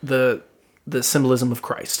the symbolism of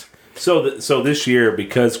Christ. So this year,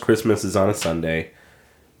 because Christmas is on a Sunday,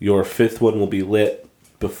 your fifth one will be lit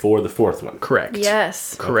before the fourth one. Correct.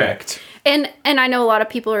 Yes. Correct. And I know a lot of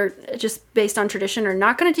people are just based on tradition are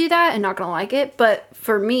not going to do that and not going to like it. But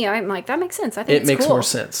for me, I'm like, that makes sense. I think it makes cool. more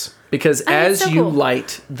sense. Because I think it's as so you cool.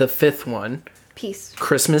 light the fifth one, Peace.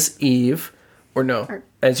 Christmas Eve,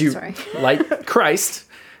 as you light Christ,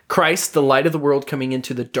 the light of the world coming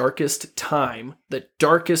into the darkest time, the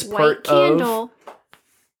darkest White part candle. of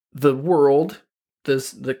the world,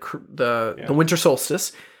 the winter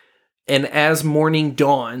solstice, and as morning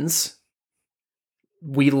dawns,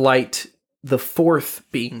 we light the fourth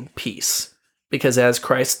being peace, because as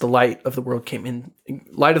Christ, the light of the world came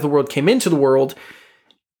into the world,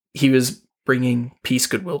 he was bringing peace,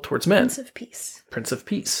 goodwill towards men. Prince of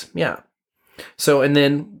Peace. Yeah. So, and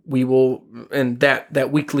then we will, and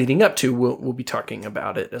that week leading up to, we'll be talking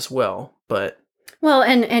about it as well. But Well,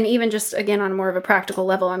 and even just again on more of a practical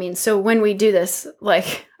level, I mean, so when we do this,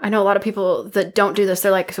 like I know a lot of people that don't do this,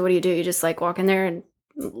 they're like, so what do? You just like walk in there and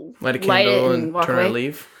light a candle and walk turn away? and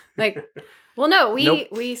leave. Like, well, no, Nope.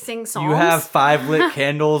 we sing songs. You have 5 lit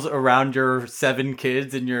candles around your 7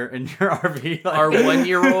 kids in your RV. Like, Our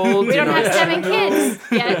 1-year-old. We don't have 7 kids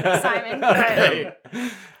yet, Simon. But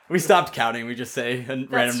we stopped counting. We just say a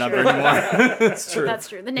random number true. anymore. That's true. that's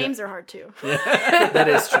true. The names are hard too. That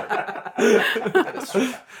is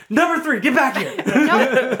true. Number 3, get back here.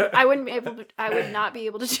 No, I would not be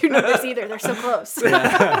able to do numbers either. They're so close. Like,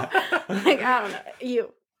 I don't know.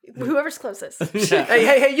 Whoever's closest.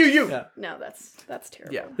 Hey, you. Yeah. No, that's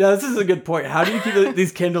terrible. Yeah. Yeah, this is a good point. How do you keep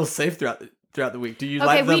these candles safe throughout the week? Do you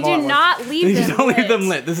light them we all do at once? not leave You them don't lit. leave them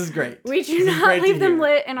lit. This is great. We do This is not great to leave them hear.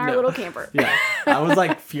 lit in our No. little camper. Yeah, I was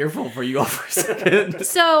like fearful for you all for a second.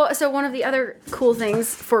 So one of the other cool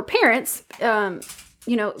things for parents,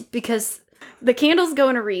 because the candles go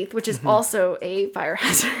in a wreath, which is also a fire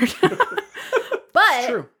hazard. But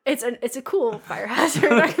True. it's a cool fire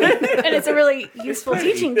hazard, and it's a really useful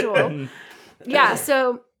teaching tool. Yeah.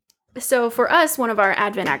 So for us, one of our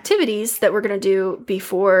Advent activities that we're going to do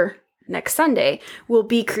before next Sunday will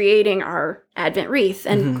be creating our Advent wreath,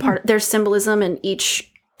 and there's symbolism in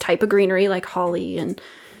each type of greenery, like holly and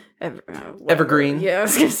Evergreen. Yeah, I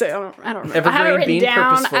was gonna say I don't remember. Evergreen, I have it written being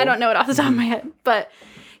down. purposeful. I don't know it off the top of my head, but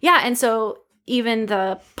yeah. And so even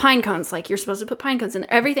the pine cones, like you're supposed to put pine cones in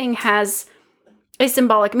there. Everything has a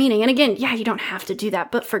symbolic meaning. And again, yeah, you don't have to do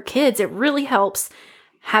that, but for kids, it really helps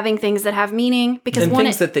having things that have meaning because And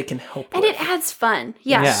things that they can help and with. it adds fun.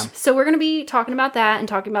 Yes. Yeah. So we're going to be talking about that and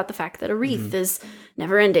talking about the fact that a wreath is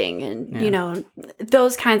never ending and,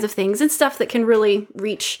 those kinds of things and stuff that can really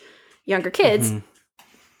reach younger kids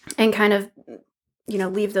and kind of,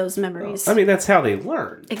 leave those memories. I mean, that's how they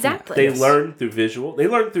learn. Exactly. They learn through visual. They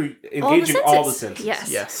learn through engaging all the senses.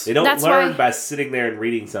 Yes. They don't That's learn why- by sitting there and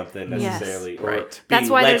reading something necessarily, or Right. being That's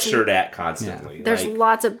why there's- lectured at constantly. There's Like,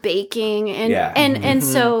 lots of baking and Yeah. and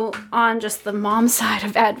so on just the mom side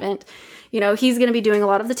of Advent, he's going to be doing a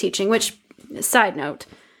lot of the teaching, which side note,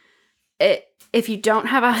 if you don't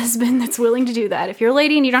have a husband that's willing to do that, if you're a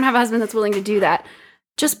lady and you don't have a husband that's willing to do that,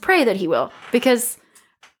 just pray that he will, because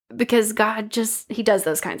God he does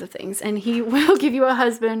those kinds of things and he will give you a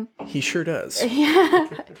husband. He sure does. Yeah.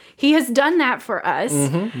 He has done that for us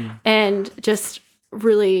and just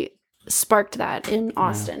really sparked that in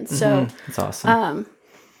Austin. So That's awesome.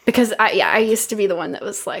 because I used to be the one that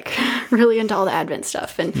was like really into all the Advent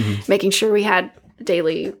stuff and making sure we had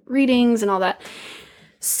daily readings and all that.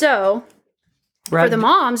 So for the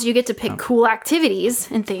moms, you get to pick cool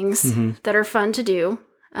activities and things that are fun to do.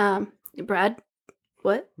 Brad,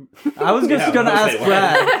 what? I was just Yeah, going to don't ask say why.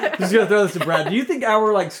 Brad. Just going to throw this to Brad. Do you think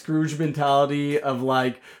our like Scrooge mentality of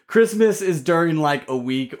like Christmas is during like a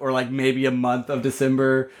week or like maybe a month of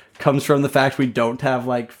December comes from the fact we don't have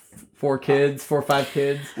like 4 or 5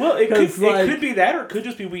 kids. Well, it like- could be that, or it could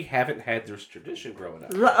just be we haven't had this tradition growing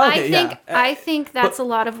up. Okay, I think that's a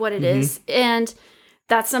lot of what it is, and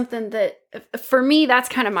that's something that for me, that's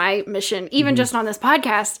kind of my mission, even just on this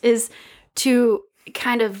podcast, is to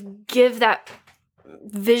kind of give that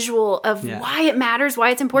visual of why it matters, why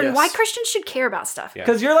it's important, why Christians should care about stuff.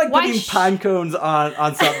 Because you're like putting pine cones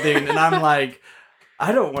on something, and I'm like,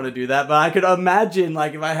 I don't want to do that, but I could imagine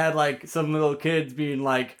like if I had like some little kids being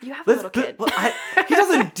like, you have a little kid. He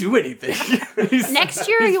doesn't do anything. Next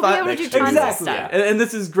year you'll be able to do tons of stuff. Yeah. And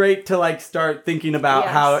this is great to like start thinking about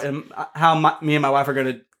how me and my wife are going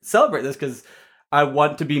to celebrate this, because I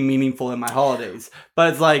want to be meaningful in my holidays. But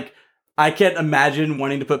it's like, I can't imagine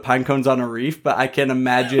wanting to put pine cones on a wreath, but I can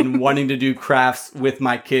imagine wanting to do crafts with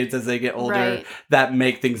my kids as they get older that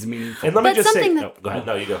make things meaningful. And let me just say, go ahead.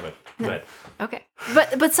 No, you go ahead. Go ahead. Okay.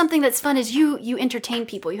 But something that's fun is you entertain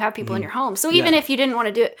people. You have people in your home. So even if you didn't want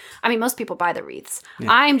to do it, I mean, most people buy the wreaths.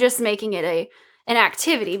 Yeah. I'm just making it an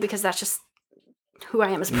activity because that's just who I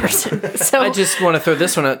am as a person. So I just want to throw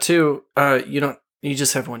this one out too. You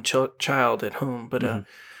just have one child at home, but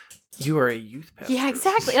you are a youth pastor. Yeah,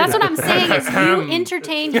 exactly. That's what I'm saying is you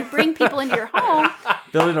entertain, you bring people into your home.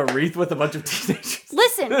 Building a wreath with a bunch of teenagers.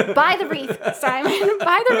 Listen, buy the wreath, Simon.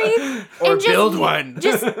 Buy the wreath. Or and build one.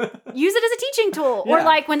 Just use it as a teaching tool. Yeah. Or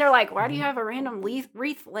like when they're like, why do you have a random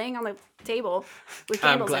wreath laying on the table with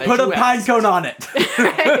candles in it? Put a pine cone on it.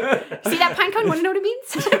 Right. See that pine cone? Want to know what it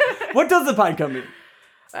means? What does the pine cone mean?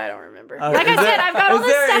 I don't remember. Like I said, I've got all this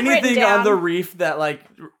stuff written down. Is there anything on the wreath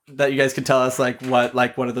that you guys can tell us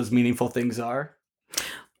what one of those meaningful things are?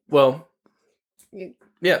 Well,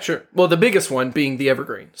 yeah, sure. Well, the biggest one being the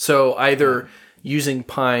evergreen. So either using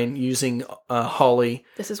pine, using holly.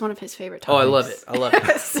 This is one of his favorite topics. Oh, I love it. I love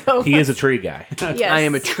it. So, he is a tree guy. Yes. I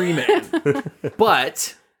am a tree man.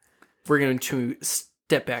 But we're going to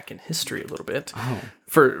step back in history a little bit. Oh.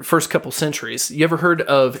 For first couple centuries. You ever heard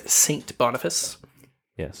of Saint Boniface?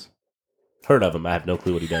 Yes. Heard of him. I have no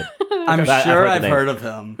clue what he did. I'm sure I've heard of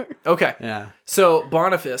him. Okay. Yeah. So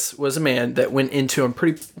Boniface was a man that went into, I'm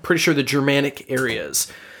pretty sure, the Germanic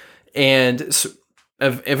areas and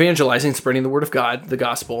evangelizing, spreading the word of God, the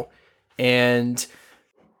gospel. And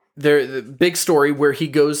the big story where he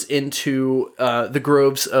goes into the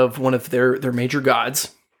groves of one of their major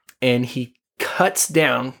gods, and he cuts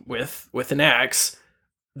down with an axe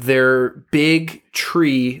their big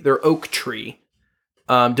tree, their oak tree,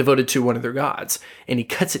 devoted to one of their gods, and he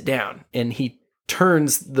cuts it down, and he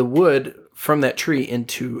turns the wood from that tree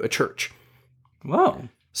into a church. Whoa!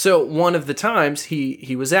 So one of the times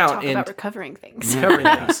he was out Talk about recovering things,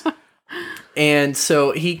 and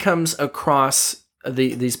so he comes across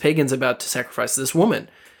these pagans about to sacrifice this woman,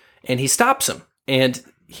 and he stops them, and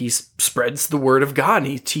he spreads the word of God,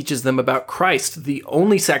 and he teaches them about Christ, the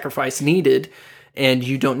only sacrifice needed, and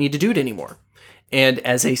you don't need to do it anymore. And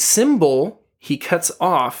as a symbol, he cuts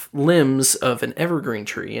off limbs of an evergreen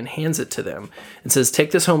tree and hands it to them and says,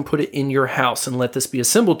 take this home, put it in your house, and let this be a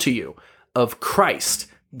symbol to you of Christ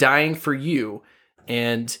dying for you.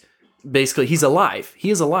 And basically, he's alive.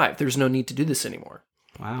 He is alive. There's no need to do this anymore.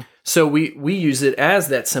 Wow. So we use it as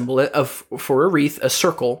that symbol for a wreath, a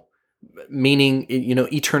circle, meaning,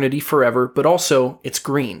 eternity forever, but also it's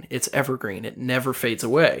green. It's evergreen. It never fades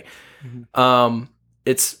away. Mm-hmm.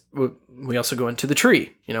 We also go into the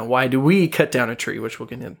tree. Why do we cut down a tree, which we'll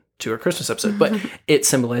get into our Christmas episode, but it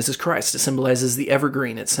symbolizes Christ. It symbolizes the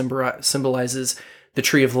evergreen. It symbolizes the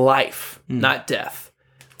tree of life, not death.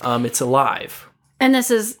 It's alive. And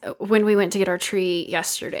this is when we went to get our tree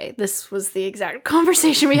yesterday. This was the exact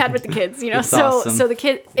conversation we had with the kids, so awesome. So the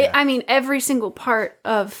kid, every single part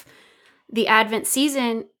of the Advent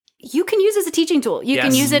season, you can use as a teaching tool. You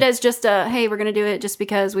can use it as just hey, we're going to do it just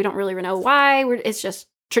because we don't really know why. It's just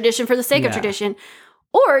tradition for the sake of tradition.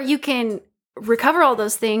 Or you can recover all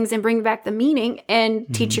those things and bring back the meaning and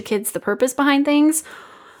teach your kids the purpose behind things.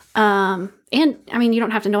 And I mean, you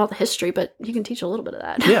don't have to know all the history, but you can teach a little bit of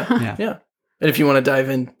that. Yeah. And if you want to dive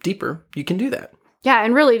in deeper, you can do that. Yeah.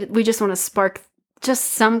 And really, we just want to spark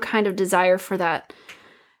just some kind of desire for that,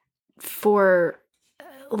 for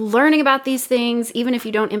learning about these things, even if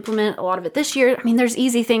you don't implement a lot of it this year. I mean, there's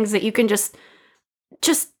easy things that you can just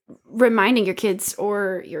reminding your kids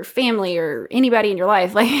or your family or anybody in your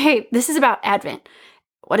life, like, hey, this is about Advent.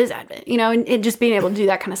 What is Advent? And just being able to do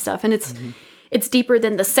that kind of stuff. And it's deeper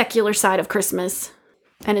than the secular side of Christmas.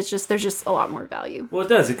 And there's just a lot more value. Well, it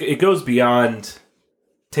does. It goes beyond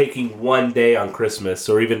taking one day on Christmas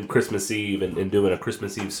or even Christmas Eve and doing a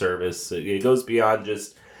Christmas Eve service. It goes beyond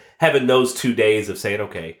just having those 2 days of saying,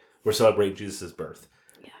 okay, we're celebrating Jesus' birth.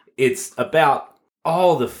 Yeah. It's about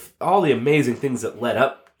all the amazing things that led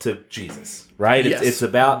up to Jesus, right? Yes. It's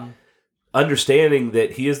about understanding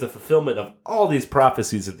that he is the fulfillment of all these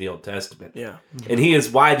prophecies in the Old Testament. Yeah. And he is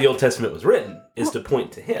why the Old Testament was written, is to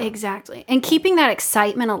point to him. Exactly. And keeping that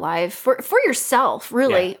excitement alive for yourself,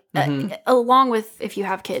 really, along with if you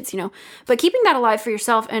have kids, but keeping that alive for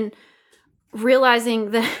yourself and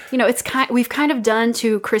realizing that, we've kind of done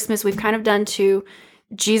to Christmas, we've kind of done to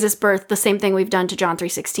Jesus' birth the same thing we've done to John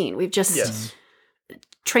 3:16. We've just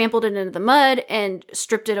trampled it into the mud and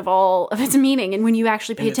stripped it of all of its meaning. And when you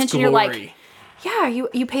actually pay attention, you're like, yeah,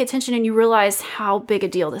 you pay attention and you realize how big a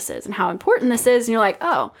deal this is and how important this is. And you're like,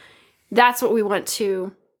 oh, that's what we want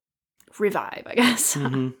to revive, I guess.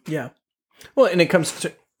 Yeah. Well, and it comes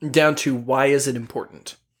down to why is it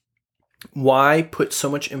important? Why put so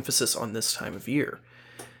much emphasis on this time of year?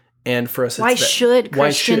 And for us, why should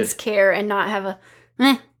Christians care and not have a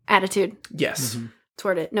attitude? Yes.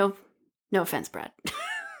 Toward it. No offense, Brad.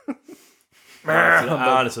 I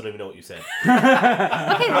honestly don't even know what you said.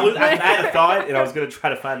 I had a thought, and I was going to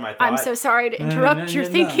try to find my thought. I'm so sorry to interrupt your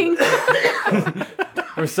thinking.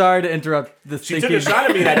 We're sorry to interrupt the thinking. She took a shot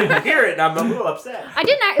at me, and I didn't hear it, and I'm a little upset. I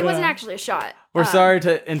didn't. It wasn't actually a shot. We're sorry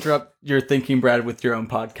to interrupt your thinking, Brad, with your own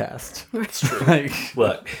podcast. It's true.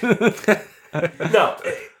 Look. No.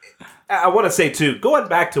 I want to say, too, going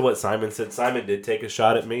back to what Simon said, Simon did take a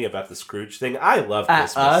shot at me about the Scrooge thing. I love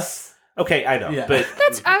Christmas. At us? Okay, I know, but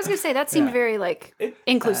I was gonna say that seemed very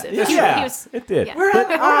inclusive. It did. Yeah. We're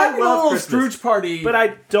having I love a Christmas. Scrooge party. But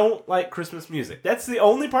I don't like Christmas music. That's the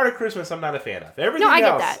only part of Christmas I'm not a fan of. Everything I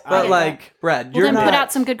get else, that. But Brad, Well, then put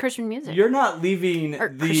out some good Christian music. You're not leaving or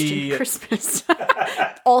the Christian Christmas.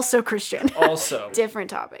 Also Christian. Also. Different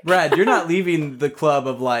topic. Brad, you're not leaving the club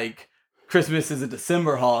of Christmas is a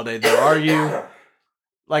December holiday, though, are you?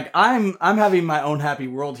 I'm having my own happy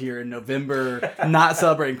world here in November, not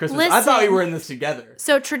celebrating Christmas. I thought we were in this together.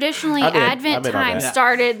 So traditionally, Advent time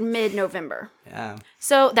started mid-November. Yeah.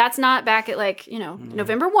 So that's not back at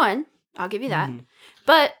November 1. I'll give you that.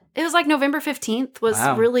 But it was November 15th was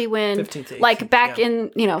really when 15th, 18th, back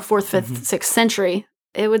in 4th, 5th, 6th century,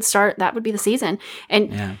 it would start. That would be the season,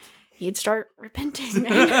 and you'd start repenting.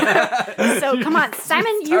 So come on,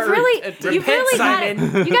 Simon, you've really got it.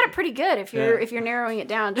 You got it pretty good if you're narrowing it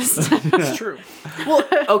down. It's true. Well,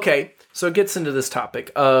 okay, so it gets into this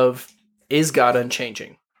topic of, is God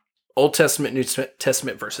unchanging? Old Testament, New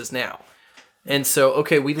Testament versus now. And so,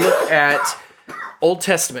 okay, we look at Old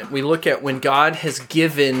Testament. We look at when God has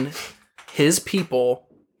given his people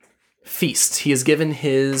feasts. He has given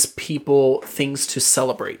his people things to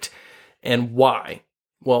celebrate. And why?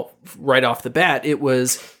 Well, right off the bat, it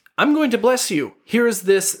was, I'm going to bless you. Here is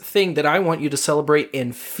this thing that I want you to celebrate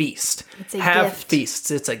and feast. It's a Have gift.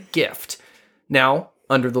 feasts. It's a gift. Now,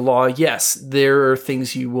 under the law, yes, there are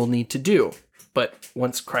things you will need to do. But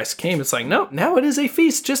once Christ came, it's no, now it is a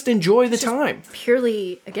feast. Just enjoy the time.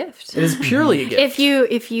 Purely a gift. It is purely a gift.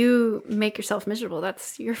 If you make yourself miserable,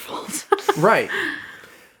 that's your fault. Right.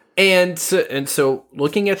 And so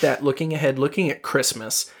looking at that, looking ahead, looking at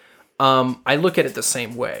Christmas, I look at it the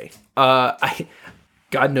same way.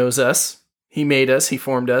 God knows us. He made us. He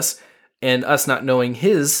formed us. And us not knowing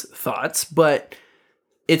his thoughts. But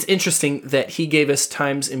it's interesting that he gave us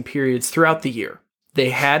times and periods throughout the year.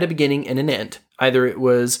 They had a beginning and an end. Either it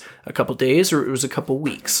was a couple days or it was a couple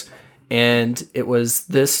weeks. And it was,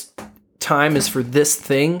 this time is for this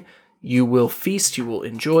thing. You will feast. You will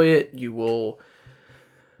enjoy it. You will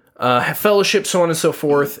have fellowship, so on and so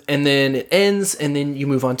forth, and then it ends, and then you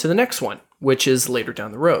move on to the next one, which is later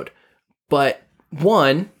down the road. But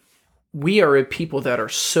we are a people that are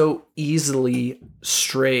so easily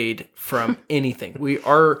strayed from anything. We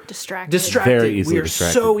are Distracted. Very easily we are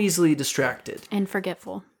distracted. so easily distracted. And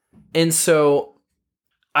forgetful. And so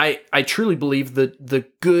I truly believe that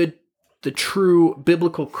the true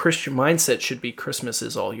biblical Christian mindset should be Christmas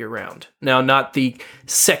is all year round. Now, not the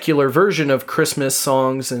secular version of Christmas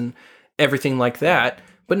songs and everything like that,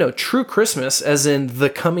 but no, true Christmas as in the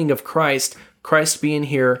coming of Christ, Christ being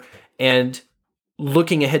here and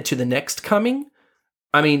looking ahead to the next coming.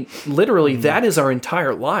 I mean, literally, that is our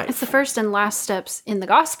entire life. It's the first and last steps in the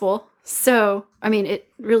gospel. So, I mean, it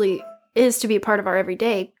really is to be a part of our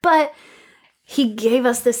everyday, but he gave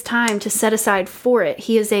us this time to set aside for it.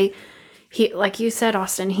 He, like you said,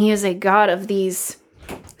 Austin, he is a God of these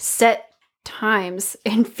set times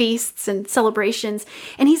and feasts and celebrations.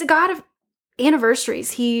 And he's a God of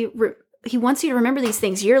anniversaries. He wants you to remember these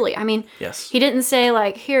things yearly. I mean, Yes. he didn't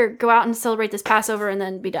say here, go out and celebrate this Passover and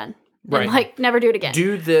then be done. Right. And never do it again.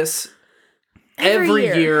 Do this every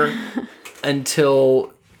year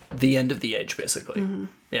until the end of the age, basically.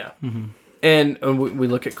 Yeah. And we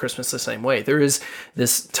look at Christmas the same way. There is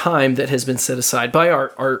this time that has been set aside by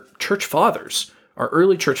our church fathers, our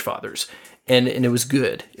early church fathers, and it was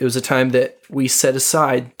good. It was a time that we set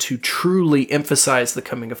aside to truly emphasize the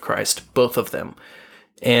coming of Christ, both of them,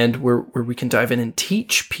 and where we can dive in and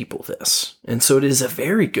teach people this. And so it is a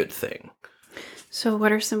very good thing. So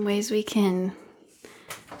what are some ways we can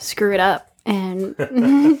screw it up and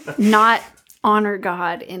not honor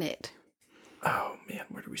God in it? Oh, man,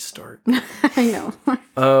 where do we start? I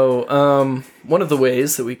know. One of the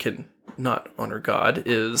ways that we can not honor God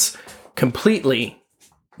is completely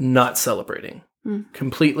not celebrating.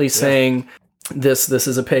 Completely saying, this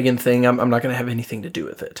is a pagan thing, I'm not going to have anything to do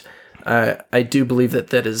with it. I do believe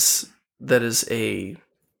that is a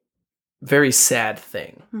very sad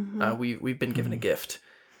thing. We've been given a gift.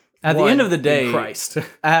 At the end of the day, in Christ.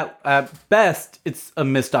 at best, it's a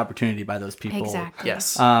missed opportunity by those people. Exactly.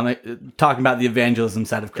 Yes. Talking about the evangelism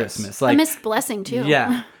side of Christmas, A missed blessing too.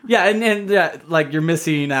 Yeah, and like you're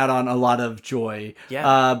missing out on a lot of joy.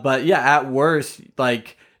 Yeah. But yeah, at worst,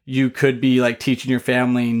 like you could be like teaching your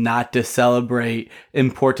family not to celebrate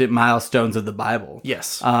important milestones of the Bible.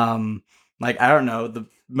 Yes. Like I don't know, the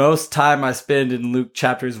most time I spend in Luke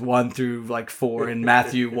chapters 1 through like 4 and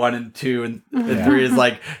Matthew 1 and 2 and 3 is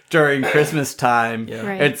like during Christmas time. Yeah.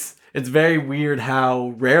 Right. It's very weird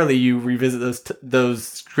how rarely you revisit those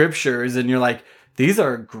scriptures and you're like, these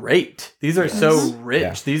are great. These are so rich.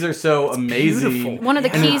 Yeah. These are so amazing. beautiful. One of the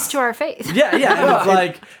keys to our faith. Yeah. And it's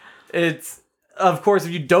like, of course,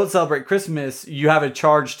 if you don't celebrate Christmas, you have a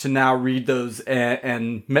charge to now read those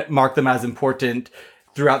and mark them as important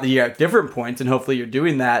throughout the year at different points, and hopefully you're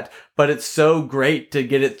doing that. But it's so great to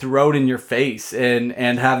get it thrown in your face and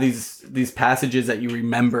have these passages that you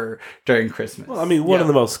remember during Christmas. Well, I mean, one of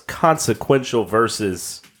the most consequential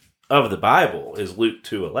verses of the Bible is Luke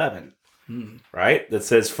 2:11, right? That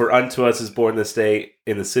says, "For unto us is born this day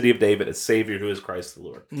in the city of David a Savior who is Christ the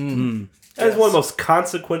Lord." That is one of the most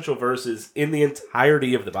consequential verses in the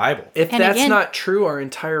entirety of the Bible. If And that's again- not true, our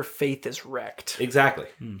entire faith is wrecked. Exactly.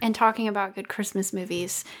 And talking about good Christmas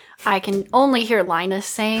movies, I can only hear Linus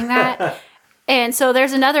saying that. And so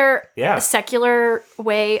there's another secular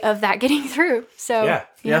way of that getting through. So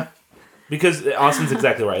Yeah. Because Austin's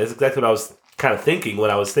exactly right. That's exactly what I was kind of thinking when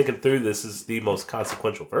I was thinking through this is the most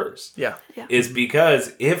consequential verse. Yeah. Is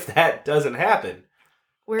because if that doesn't happen,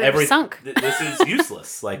 we're sunk. This is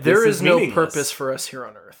useless. Like There this is no meaningless. purpose for us here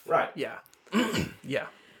on earth. Right. Yeah. Yeah.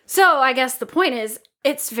 So I guess the point is,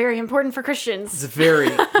 it's very important for It's Christians very,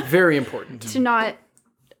 very important. to not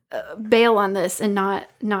bail on this and not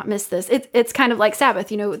miss this. It's kind of like Sabbath,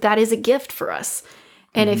 that is a gift for us.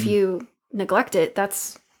 And if you neglect it,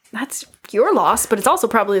 that's your loss, but it's also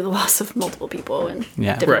probably the loss of multiple people in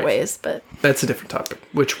different Right. ways. But That's a different topic,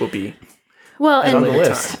 which will be well, on the and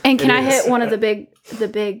list. and can It I is. hit one of the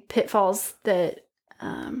big pitfalls that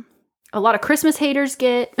a lot of Christmas haters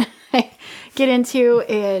get into,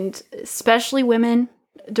 and especially women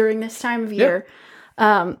during this time of year.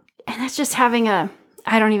 And that's just having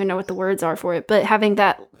I don't even know what the words are for it, but having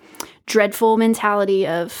that dreadful mentality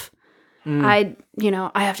of I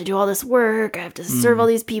have to do all this work, I have to serve all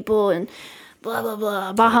these people and blah blah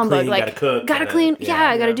blah, bah humbug. clean, Like gotta cook, gotta gotta- clean, yeah,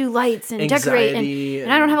 I gotta do lights and decorate, Anxiety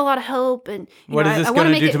and I don't have a lot of help. And what is this I wanna going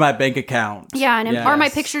to make do it, to my bank account? yeah, and are my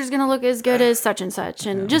Yes. pictures going to look as good as such and such?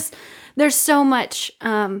 And just there's so much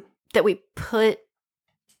that we put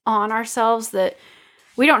on ourselves that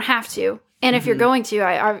we don't have to. And if you're going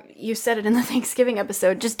to, you said it in the Thanksgiving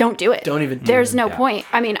episode, just don't do it. Don't even do There's it. no point.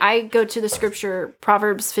 I mean, I go to the scripture,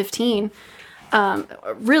 Proverbs 15,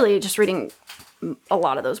 really just reading a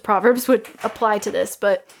lot of those Proverbs would apply to this,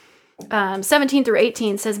 but 17 through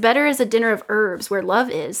 18 says, "Better is a dinner of herbs where love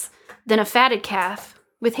is than a fatted calf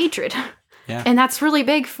with hatred." Yeah. And that's really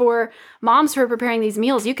big for moms who are preparing these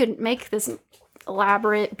meals. You could make this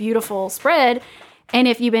elaborate, beautiful spread, and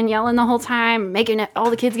if you've been yelling the whole time, making all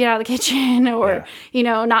the kids get out of the kitchen, or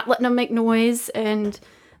not letting them make noise and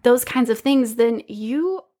those kinds of things, then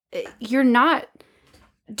you're not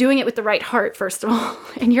doing it with the right heart, first of all,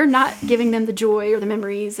 and you're not giving them the joy or the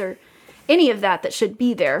memories or any of that should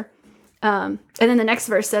be there. And then the next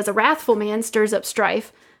verse says, "A wrathful man stirs up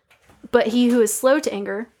strife, but he who is slow to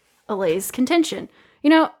anger allays contention."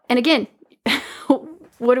 And again,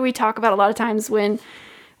 what do we talk about a lot of times when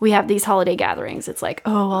we have these holiday gatherings? It's like,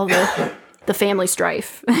 all the family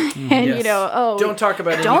strife, and Yes. Don't talk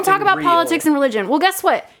about don't talk anything about real. politics and religion. Well, guess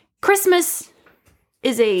what? Christmas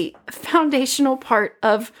is a foundational part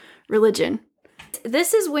of religion.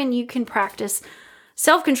 This is when you can practice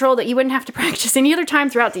self-control that you wouldn't have to practice any other time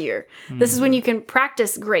throughout the year. This is when you can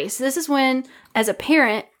practice grace. This is when, as a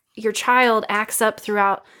parent, your child acts up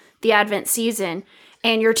throughout the Advent season,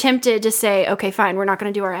 and you're tempted to say, okay, fine, we're not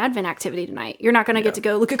going to do our Advent activity tonight. You're not going to get to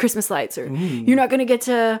go look at Christmas lights, or you're not going to get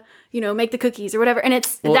to, make the cookies or whatever. And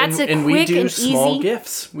that's a quick we do and small easy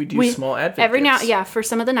gifts. We do small Advent every gifts. now. For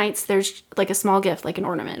some of the nights, there's like a small gift, like an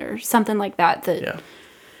ornament or something like that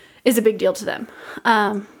is a big deal to them.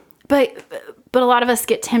 But a lot of us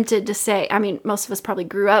get tempted to say, most of us probably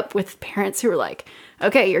grew up with parents who were like,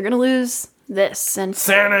 okay, you're going to lose this. And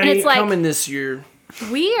Santa and ain't coming this year.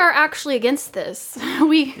 We are actually against this.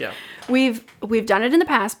 We've done it in the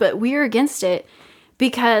past, but we are against it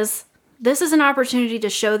because this is an opportunity to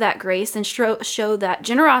show that grace and show that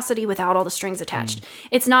generosity without all the strings attached.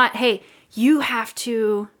 It's not, hey, you have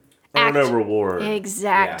to act a reward.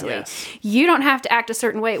 Exactly. Yeah. Yes. You don't have to act a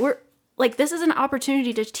certain way. We're like, this is an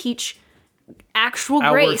opportunity to teach actual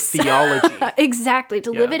Our grace. theology. Exactly.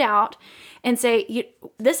 To live it out. And say,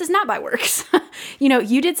 this is not by works.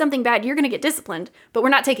 You did something bad, you're going to get disciplined, but we're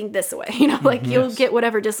not taking this away. You'll get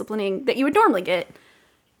whatever disciplining that you would normally get,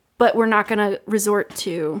 but we're not going to resort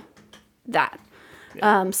to that.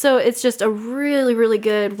 Yeah. So it's just a really, really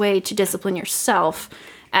good way to discipline yourself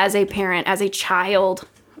as a parent, as a child,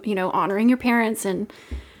 honoring your parents and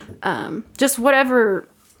just whatever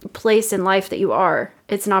place in life that you are.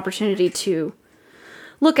 It's an opportunity to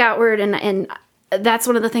look outward and that's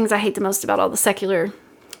one of the things I hate the most about all the secular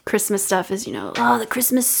Christmas stuff is, the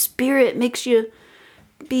Christmas spirit makes you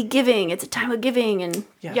be giving. It's a time of giving and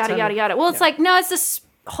yada, yada, yada. Well, it's like, no, it's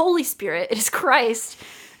the Holy Spirit. It is Christ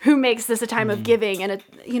who makes this a time of giving. And, I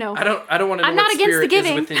don't want to know I'm not what against the spirit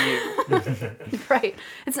giving. is within you. Right.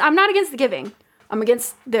 I'm not against the giving. I'm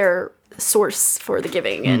against their source for the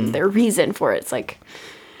giving and their reason for it. It's like,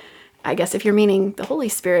 I guess if you're meaning the Holy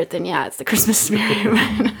Spirit, then yeah, it's the Christmas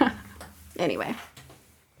spirit. Anyway.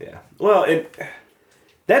 Yeah. Well,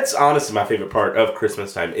 that's honestly my favorite part of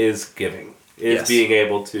Christmas time is giving. Is being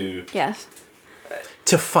able to... Yes.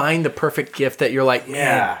 To find the perfect gift that you're like,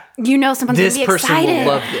 yeah. Someone's going to be this person excited.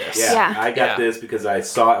 will love this. Yeah. I got this because I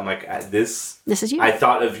saw it. I'm like, this is you. I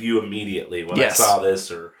thought of you immediately when I saw this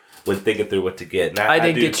or when thinking through what to get. And I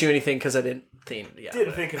didn't get you anything because I didn't think...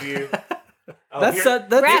 Didn't think of you. That's such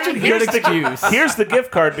a good excuse. Here's the gift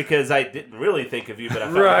card because I didn't really think of you, but I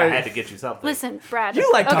felt like I had to get you something. Listen, Brad. You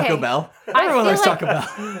like Taco Bell. Everyone likes Taco Bell.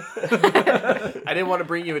 I didn't want to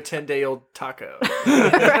bring you a 10-day-old taco.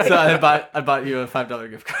 So I bought you a $5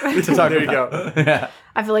 gift card to Taco Bell. There you go. Yeah.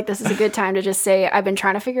 I feel like this is a good time to just say I've been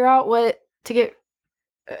trying to figure out what to get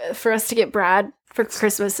for us to get Brad for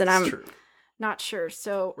Christmas, and I'm not sure.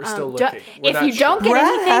 So we're still looking. If you don't get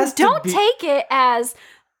anything, don't take it as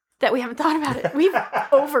that we haven't thought about it. We've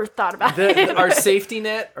overthought about it. Our safety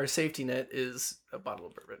net is a bottle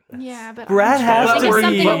of bourbon. Yeah, but Brad has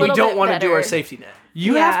to be. But we don't want to do our safety net.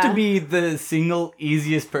 You have to be the single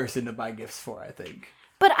easiest person to buy gifts for, I think.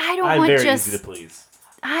 But I don't I'm want very just. easy to please.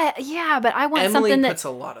 But I want Emily something puts that.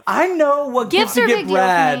 a lot of. I know what Gifts gift to are a get big deal for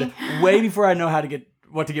Brad me. way before I know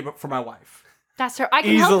what to get for my wife. That's her. I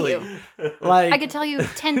can Easily. help you. Like I could tell you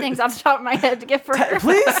 10 things off the top of my head to get for her.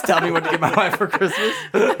 please tell me what to get my wife for Christmas.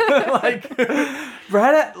 Like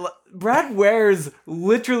Brad wears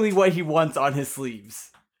literally what he wants on his sleeves.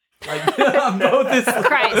 Like both his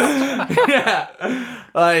Christ. Yeah.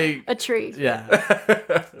 Like A tree. yeah.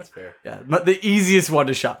 That's fair. Yeah. But the easiest one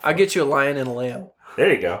to shop for. I'll get you a lion and a lamb.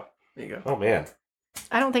 There you go. There you go. Oh, man.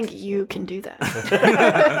 I don't think you can do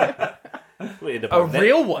that. We'll end up A on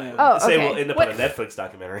real one. Oh, Say okay. we'll end up on a Netflix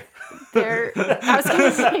documentary. I was going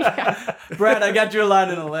to say, yeah. Brad, I got you a lion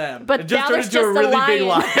and a lamb. But it just now turned there's into a just a really big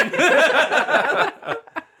lion. lion.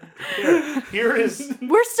 Here is...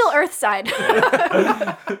 We're still Earthside.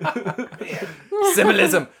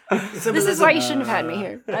 Symbolism. This is why you shouldn't have had me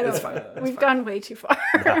here. It's fine. We've gone way too far.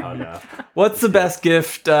 Oh, no. What's the best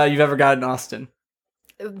gift you've ever gotten, Austin?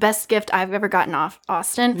 Best gift I've ever gotten off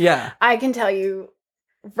Austin. Yeah. I can tell you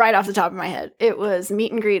right off the top of my head. It was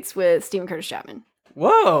meet and greets with Stephen Curtis Chapman.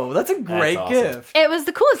 Whoa, that's a great awesome. gift. It was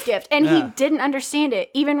the coolest gift. And Yeah. he didn't understand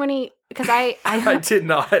it. Even when because I did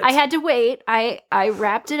not. I had to wait. I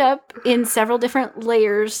wrapped it up in several different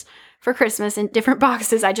layers for Christmas in different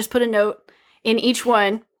boxes. I just put a note in each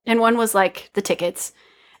one. And one was like the tickets.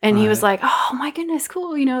 And he was like, oh my goodness,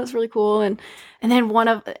 cool. It was really cool. And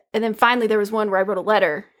then finally there was one where I wrote a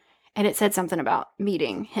letter and it said something about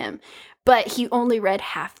meeting him. But he only read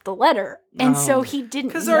half the letter. And so he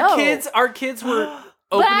didn't know. Because our kids were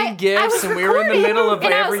But opening gifts and we were in the middle of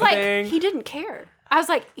and everything. I was like, he didn't care. I was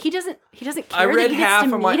like, he doesn't care. I read that he gets half.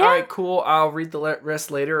 to I'm like, meet all him? right, cool. I'll read the rest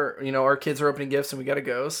later. Our kids are opening gifts and we got to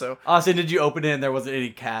go. So Austin, did you open it and there wasn't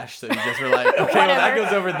any cash? So you just were like, okay, well, that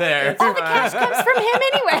goes over there. All the cash comes from him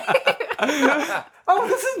anyway. Oh,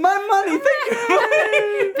 this is my money.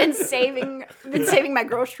 Thank you. Been been saving my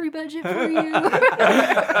grocery budget for you.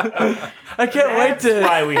 I can't wait That's to.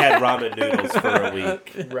 why we had ramen noodles for a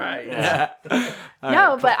week. Right. Yeah.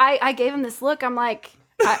 No, but I gave him this look. I'm like,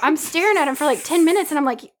 I'm staring at him for like 10 minutes, and I'm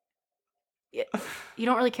like, you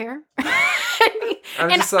don't really care?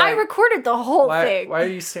 and just like, I recorded the whole thing. Why are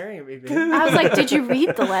you staring at me, babe? I was like, did you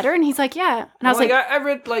read the letter? And he's like, yeah. And I was like, I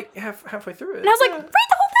read like halfway through it. and I was like, read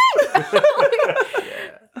the whole thing.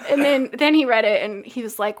 And then he read it, and he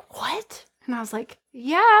was like, what? And I was like,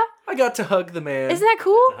 yeah. I got to hug the man. Isn't that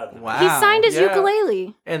cool? Wow. He signed his Yeah.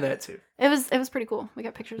 ukulele. And that too. It was pretty cool. We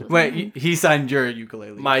got pictures with him. Wait, he signed your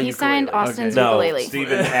ukulele. My He ukulele. signed Austin's No, ukulele.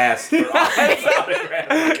 Steven asked for Austin's autograph.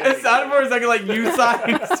 It sounded for a second like you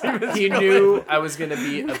signed Steven's He ukulele. knew I was going to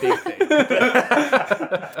be a big thing.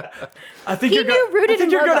 I think He you're knew Rooted I think in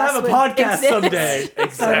you're gonna Logos have a would podcast exist. someday.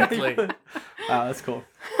 Exactly. Wow, that's cool.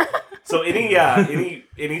 So anything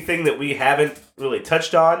that we haven't really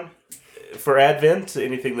touched on for Advent?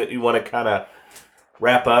 Anything that you want to kind of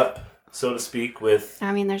wrap up, so to speak, with?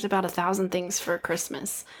 I mean, there's about 1,000 things for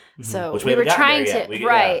Christmas. So Which we we were haven't gotten trying there to yet. We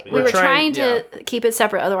we were were trying- trying to keep it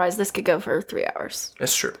separate. Otherwise, this could go for 3 hours,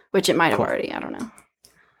 That's true. which it might have already. I don't know.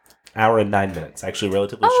 Hour and 9 minutes, actually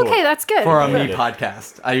relatively Oh, short. okay, that's good. For a Yeah. me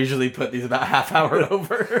podcast, I usually put these about half hour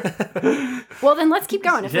over. Well, then let's keep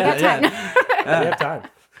going if we got time. We have time.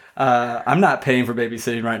 I'm not paying for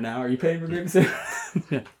babysitting right now. Are you paying for babysitting?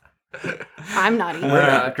 Yeah. I'm not either.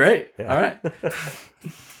 not. Great. All right.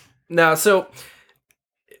 Now, so,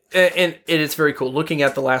 and it is very cool looking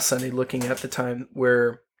at the last Sunday, looking at the time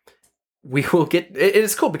where we will get, it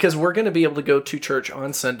is cool because we're going to be able to go to church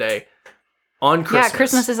on Sunday on Christmas. Yeah,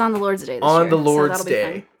 Christmas is on the Lord's Day this on year, the so Lord's that'll be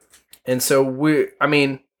Day. fun. And so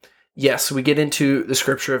yes, we get into the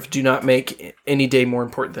scripture of do not make any day more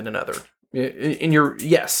important than another.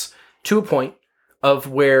 Yes, to a point of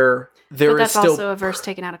where there But is that's still also a verse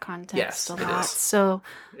taken out of context Yes, a it lot. is. So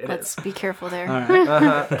It let's be careful there. All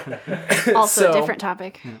right. Also So, a different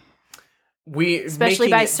topic, we especially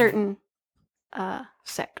making by it- certain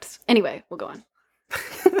sects. Anyway, we'll go on.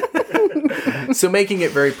 So making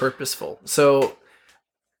it very purposeful. So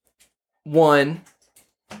one,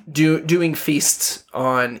 doing feasts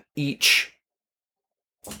on each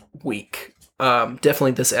week.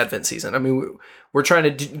 Definitely this Advent season. I mean, we're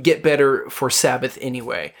trying to get better for Sabbath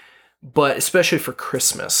anyway, but especially for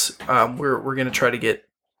Christmas, we're going to try to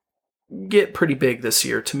get pretty big this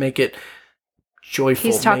year to make it joyful.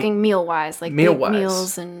 He's talking meal wise, like Meal-wise. big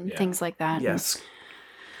meals and Yeah. things like that. Yes,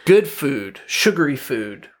 good food, sugary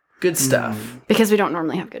food, good stuff. Because we don't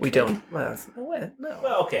normally have good We food. don't. Well, no.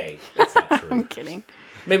 Well, okay, that's not true. I'm kidding.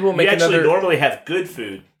 Maybe we'll We make actually another. normally have good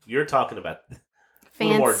food. You're talking about a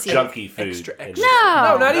little more Fancy. junky food. Extra, and- extra.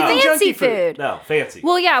 No, not even fancy junky food. No, fancy.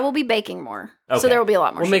 Well, yeah, we'll be baking more. Okay. So there will be a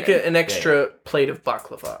lot more We'll make sugar. an extra plate of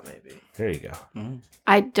baklava, maybe. There you go.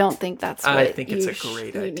 I don't think that's what I think it's you a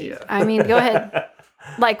great you need. idea. I mean, go ahead.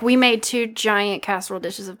 Like, we made 2 giant casserole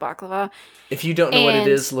dishes of baklava. If you don't know what it And-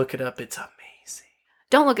 is, look it up. It's amazing.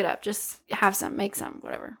 Don't look it up. Just have some, make some,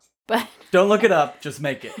 whatever. But Don't look it up. Just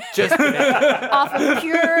make it. Just off of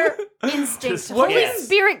pure instinct, Just Holy guess.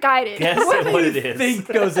 Spirit guided. Guess at what it is. Think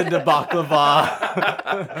goes into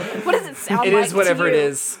baklava. What does it sound it like? is whatever to it you?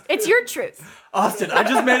 is. It's your truth. Austin, I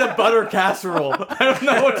just made a butter casserole. I don't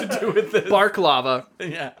know what to do with this. Bark lava.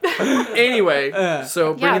 Yeah. Anyway,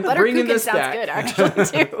 so Yeah, butter bringing cooking this sounds back. good, actually,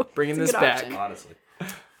 too. Bringing It's a this good back. option.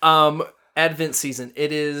 Honestly. Advent season.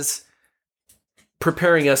 It is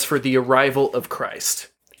preparing us for the arrival of Christ.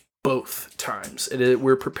 Both times.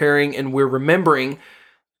 We're preparing and we're remembering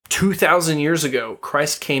 2,000 years ago,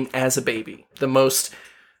 Christ came as a baby. The most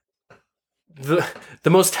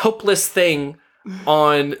helpless thing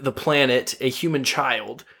on the planet, a human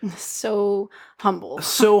child. So humble.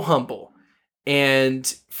 So humble. And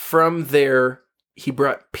from there, he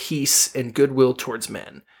brought peace and goodwill towards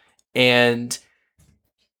men. And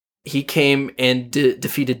he came and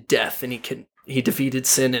defeated death, and he defeated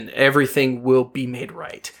sin, and everything will be made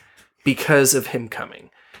right because of him coming.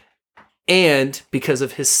 And because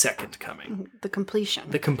of his second coming. The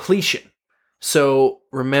completion. The completion. So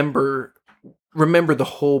remember the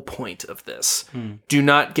whole point of this. Do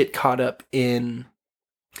not get caught up in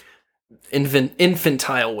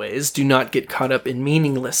infantile ways. Do not get caught up in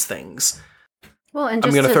meaningless things. Well, and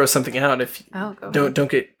I'm just going to throw something out. If Oh, go ahead.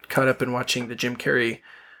 don't get caught up in watching the Jim Carrey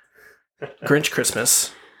Grinch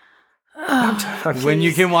Christmas. When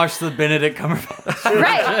you can watch the Benedict Cumberbatch.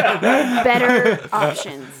 Right. Better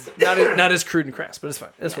options. Not as crude and crass, but it's fine.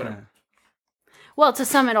 It's whatever. Well, to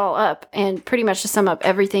sum it all up, and pretty much to sum up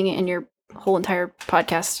everything in your whole entire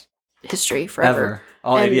podcast history forever. Ever.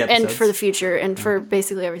 All and, 80 episodes. and for the future, and for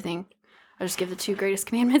basically everything. I'll just give the 2 greatest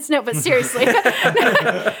commandments. No, but seriously.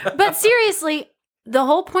 But seriously, the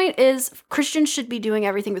whole point is Christians should be doing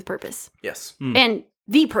everything with purpose. Yes. And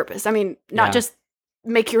the purpose. I mean, not just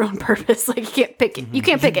make your own purpose. Like, you can't pick it. You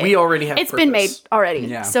can't pick it. We already have It's been made purpose. already.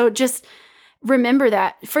 Yeah. So just remember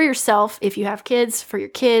that for yourself, if you have kids, for your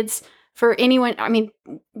kids, for anyone. I mean,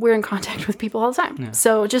 we're in contact with people all the time. Yeah.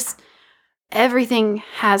 So just everything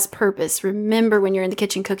has purpose. Remember, when you're in the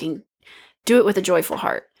kitchen cooking, do it with a joyful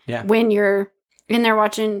heart. Yeah. When you're in there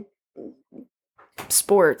watching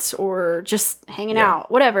sports or just hanging Yeah.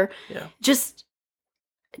 out, whatever, Yeah. just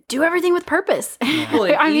do everything with purpose. Well,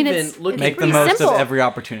 and I mean, even it's Make the pretty most simple. of every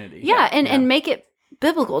opportunity. Yeah, and make it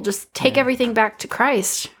biblical. Just take Yeah. everything back to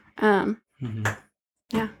Christ. Mhm.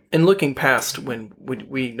 And looking past when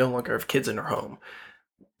we no longer have kids in our home,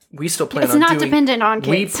 we still plan It's on not doing. dependent on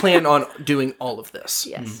We kids. plan on doing all of this.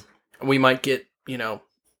 Yes. We might get, You not-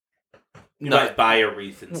 might buy a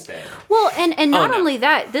wreath instead. Well, and not no. only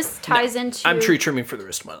that, this ties into I'm tree trimming for the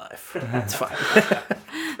rest of my life. That's fine.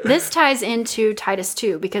 this ties into Titus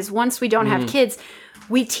 2, because once we don't have kids,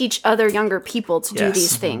 we teach other younger people to do Yes.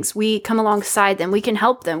 these things. We come alongside them. We can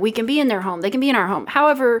help them. We can be in their home. They can be in our home.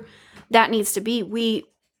 However that needs to be.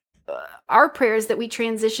 Our prayer is that we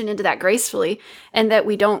transition into that gracefully, and that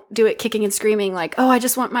we don't do it kicking and screaming like, oh, I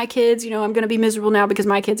just want my kids, I'm going to be miserable now because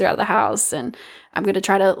my kids are out of the house and I'm going to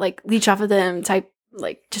try to like leech off of them type,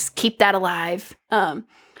 like just keep that alive.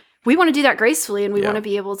 We want to do that gracefully, and we Yeah. want to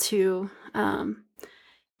be able to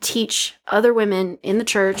teach other women in the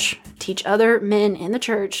church, teach other men in the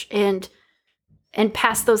church, and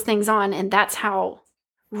pass those things on. And that's how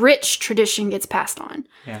rich tradition gets passed on.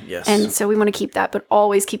 Yes. And so we want to keep that, but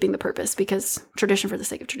always keeping the purpose, because tradition for the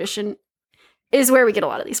sake of tradition is where we get a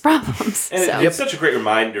lot of these problems. And So it's such a great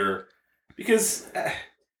reminder because, I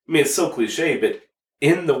mean, it's so cliche, but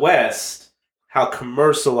in the West, how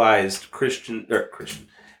commercialized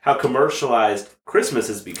how commercialized Christmas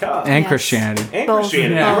has become. And Yes. Christianity. And Both.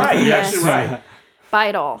 Christianity, Yeah. right? You're Yes. actually right. buy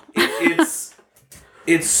it all.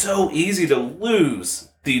 It's so easy to lose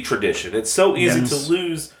the tradition. It's so easy Yes. to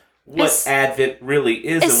lose what Es- Advent really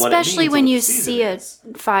is, and what it Especially means when and what you the season see a is.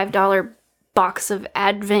 $5 box of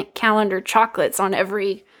Advent calendar chocolates on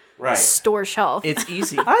every Right. store shelf. it's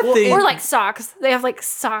easy. I think Or like socks. They have like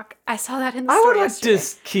sock. I saw that in the I store would like yesterday. to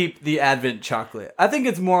just keep the Advent chocolate. I think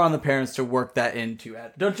it's more on the parents to work that into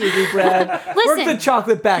it. Don't you agree, Brad? work Listen, the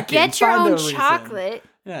chocolate back in. Get your Find own a reason. chocolate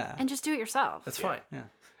Yeah. and just do it yourself. That's fine. Yeah.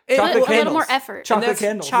 And Chocolate a little candles. more effort. Chocolate that's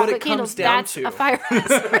candles. what Chocolate it comes candles, down that's to. a fire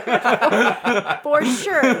hazard. For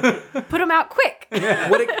sure. Put them out quick.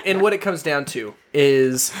 What it comes down to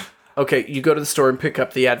is, okay, you go to the store and pick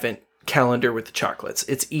up the Advent calendar with the chocolates.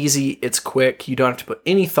 It's easy. It's quick. You don't have to put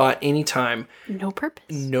any thought, any time, No purpose.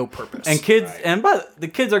 no purpose. And kids, the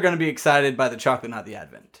kids are going to be excited by the chocolate, not the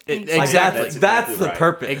Advent. Like, Like, exactly. That's exactly the right.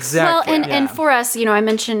 purpose. Exactly. Well, and Yeah. for us, I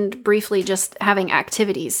mentioned briefly just having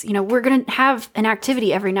activities. We're going to have an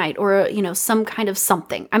activity every night, or some kind of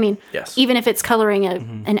something. I mean, Yes. even if it's coloring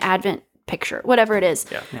an Advent picture, whatever it is,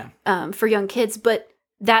 Yeah. for young kids. But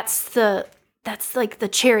that's like the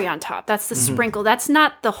cherry on top. That's the sprinkle. That's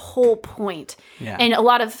not the whole point. Yeah. And a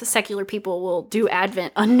lot of secular people will do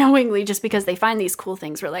Advent unknowingly just because they find these cool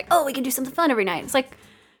things. We're like, oh, we can do something fun every night. It's like,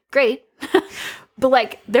 great. But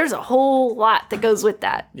like, there's a whole lot that goes with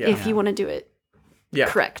that if you want to do it Yeah.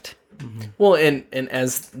 correct. Well, and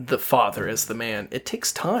as the father, as the man, it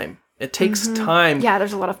takes time. It takes time Yeah,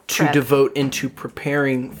 there's a lot of to prep. devote into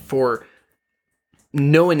preparing for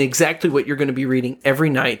knowing exactly what you're going to be reading every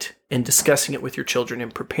night and discussing it with your children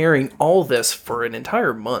and preparing all this for an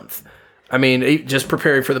entire month. I mean, just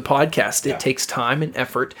preparing for the podcast, it takes time and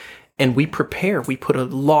effort, and we prepare. We put a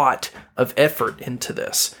lot of effort into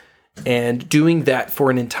this, and doing that for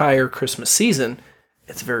an entire Christmas season,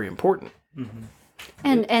 it's very important.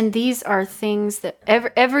 And these are things that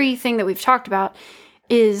everything that we've talked about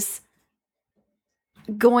is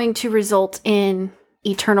going to result in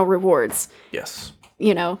eternal rewards. Yes.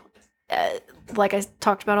 Like I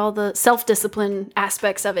talked about, all the self-discipline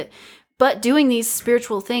aspects of it. But doing these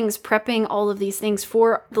spiritual things, prepping all of these things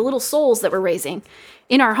for the little souls that we're raising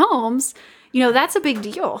in our homes, that's a big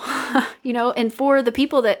deal. And for the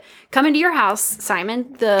people that come into your house,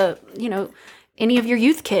 Simon, any of your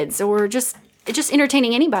youth kids, or just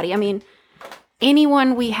entertaining anybody. I mean,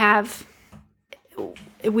 anyone we have,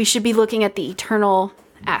 we should be looking at the eternal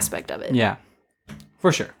aspect of it. Yeah,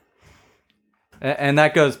 for sure. And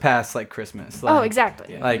that goes past like Christmas. Like, Oh,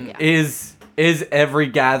 exactly. Like, Yeah. is every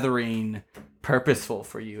gathering purposeful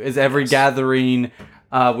for you? Is every gathering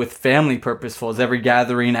with family purposeful? Is every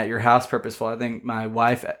gathering at your house purposeful? I think my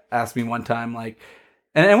wife asked me one time, like,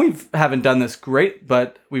 and we haven't done this great,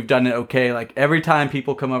 but we've done it okay. Like every time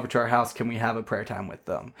people come over to our house, can we have a prayer time with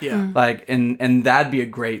them? Yeah. Like, and that'd be a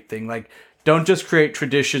great thing. Like, don't just create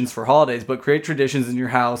traditions for holidays, but create traditions in your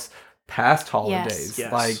house past holidays.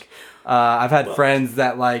 Yes. Like, I've had friends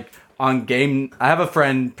that like on game. I have a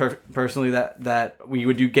friend personally that we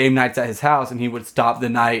would do game nights at his house, and he would stop the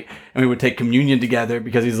night and we would take communion together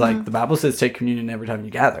because he's like, the Bible says take communion every time you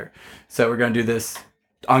gather. So we're gonna do this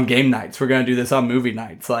on game nights. We're gonna do this on movie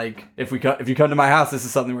nights. Like if you come to my house, this is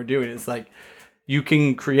something we're doing. It's like you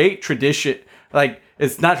can create tradition. Like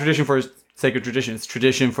it's not tradition for sake of tradition. It's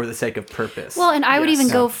tradition for the sake of purpose. Well, and I would even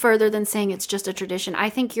go further than saying it's just a tradition. I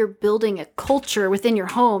think you're building a culture within your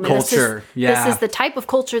home. And Culture, this is the type of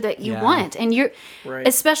culture that you want. And you're, Right.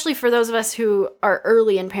 especially for those of us who are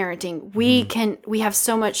early in parenting, we have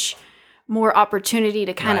so much more opportunity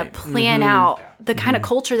to kind of plan out the kind of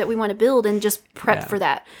culture that we want to build and just prep for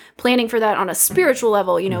that. Planning for that on a spiritual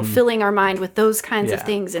level, filling our mind with those kinds of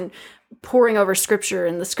things and poring over scripture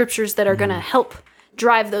and the scriptures that are going to help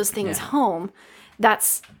drive those things home.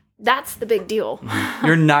 That's the big deal.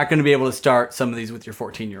 You're not going to be able to start some of these with your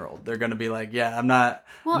 14-year-old. They're going to be like, yeah, I'm not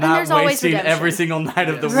and there's always wasting redemption. every single night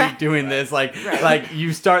of the week doing this. Like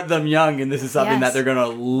you start them young, and this is something that they're going to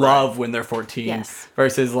love when they're 14 Yes.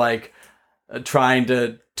 versus like trying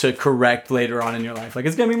to correct later on in your life. Like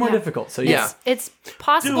it's going to be more difficult. So It's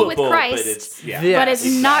possible with Doable, Christ, Yeah. but it's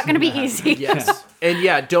not going to be easy. Yes.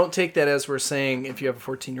 And don't take that as we're saying if you have a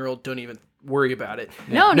 14-year-old, don't even worry about it.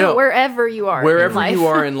 No, wherever you are. Wherever in life. you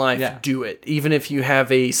are in life, do it. Even if you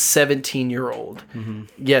have a 17-year-old,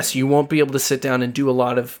 yes, you won't be able to sit down and do a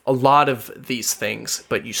lot of these things,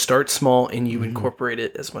 but you start small and you incorporate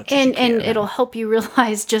it as much as you can. And it'll help you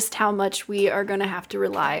realize just how much we are going to have to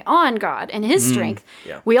rely on God and His strength.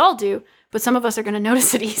 Yeah. We all do, but some of us are going to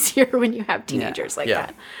notice it easier when you have teenagers like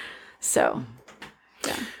that. So,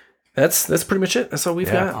 That's pretty much it. That's all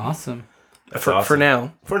we've got awesome. for awesome.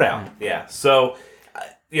 now. For now, yeah. So,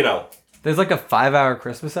 There's like a 5-hour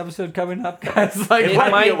Christmas episode coming up, guys. Like It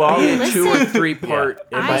might be a long a one. 2 or 3 part.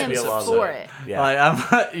 It I might am be a long for one. it. Yeah.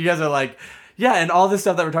 Like, you guys are like, yeah, and all this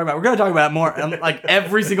stuff that we're talking about, we're going to talk about more. And like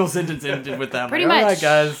every single sentence ended with them. Pretty like, all right, much.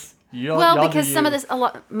 guys. Well, because some of this,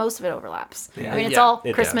 most of it overlaps. I mean, it's Yeah, all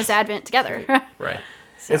it Christmas does. Advent together. Right.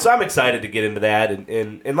 And so I'm excited to get into that.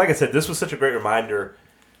 And like I said, this was such a great reminder,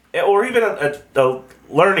 or even a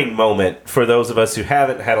learning moment for those of us who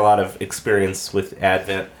haven't had a lot of experience with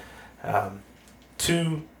Advent,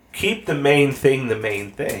 to keep the main thing,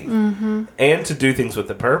 and to do things with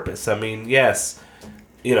a purpose. I mean, yes,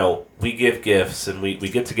 we give gifts and we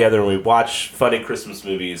get together and we watch funny Christmas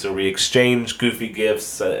movies, or we exchange goofy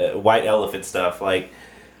gifts, white elephant stuff, like,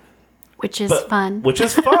 Which is fun. Which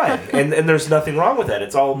is fun, and there's nothing wrong with that.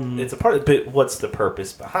 It's all it's a part of it. But what's the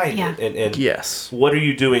purpose behind Yeah. it? And Yes. what are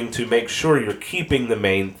you doing to make sure you're keeping the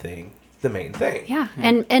main thing? Yeah,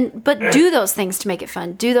 but do those things to make it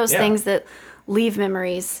fun. Do those things that leave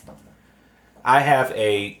memories. I have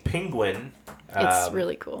a penguin. It's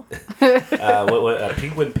really cool. A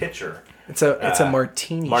penguin pitcher. It's a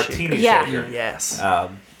martini. Martini Yeah. shaker. Yes.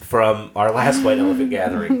 From our last White Elephant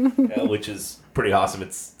gathering, which is pretty awesome.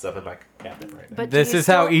 It's up in my cabinet right now. But do This you is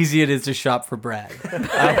how still- easy it is to shop for Brad.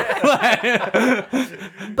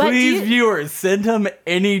 But Please, viewers, send him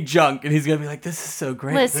any junk, and he's gonna be like, "This is so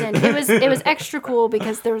great." listen, it was extra cool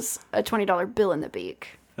because there was a $20 bill in the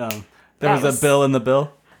beak. There That was a bill in the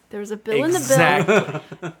bill. There was a bill in the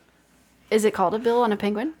bill. Is it called a bill on a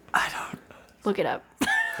penguin? I don't. Look it up.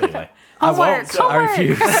 Anyway, Homework. I Homework.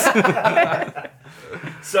 refuse.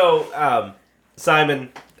 so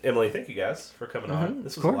Simon, Emily, thank you guys for coming on.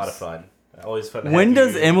 This was a lot of fun. Always fun. To When have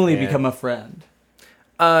does you, Emily and- become a friend?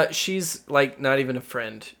 She's like not even a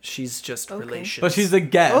friend. She's just relations. But she's a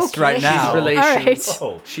guest Okay. right She's now. relations.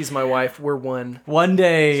 All right. Oh, She's my wife. We're one. One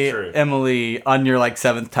day, It's true. Emily, on your like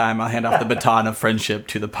 7th time, I'll hand off the baton of friendship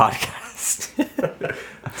to the podcast.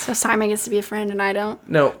 So Simon gets to be a friend and I don't.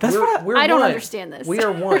 No, we're I don't one. understand this. We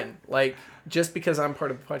are one. Like just because I'm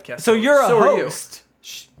part of the podcast. So you're a are you. host.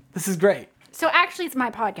 This is great. So actually, it's my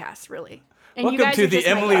podcast, really. And you Welcome guys to are the just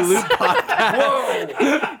my Emily guests. Luke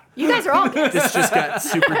podcast. You guys are all guests. This just got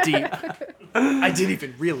super deep. I didn't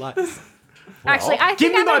even realize. Actually, I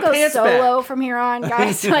Give think me I'm gonna my go pants solo from here on,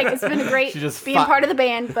 guys. Like it's been great She just being fi- part of the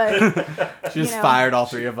band, but She just You know. fired all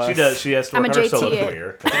 3 of us. she does. She has to I'm work a on her solo JT.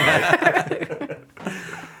 career.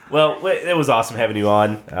 Well, it was awesome having you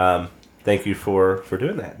on. Thank you for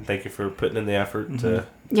doing that. And thank you for putting in the effort to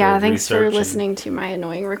yeah, to thanks for research and- listening to my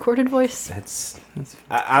annoying recorded voice.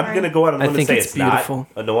 I'm going to go out and I'm I going to think say it's it's beautiful.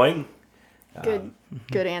 not annoying.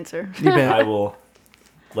 Good answer. You bet. I will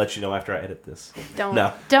let you know after I edit this. Don't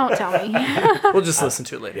No. don't tell me. We'll just listen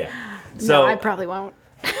to it later. Yeah. No, So I probably won't.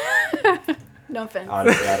 No offense.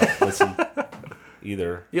 honestly, I don't listen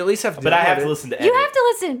either. You at least have to. But I have to edit. listen to edit. You have to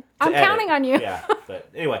listen. I'm edit. counting on you. Yeah. But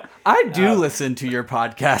anyway, I do listen to your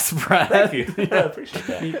podcast, Brad. thank you. I appreciate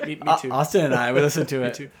that. Me too. Austin and I, we listen to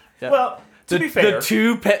it. too. Yeah. Well, to be fair, The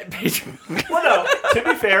two patrons. well, no. To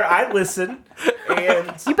be fair, I listen,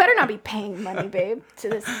 and You better not be paying money, babe, to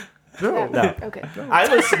this. no. Okay.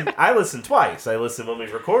 I listen twice. I listen when we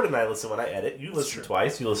record, and I listen when I edit. You listen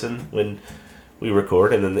twice. You listen when we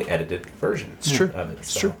record, and then the edited version. It's true. Of it.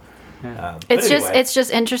 It's true. It's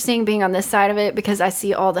just interesting being on this side of it because I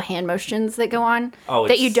see all the hand motions that go on Oh,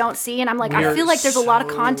 that you it's- don't see, and I'm like, I We're feel like there's a lot of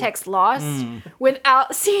so- context lost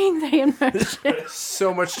without seeing the hand motion.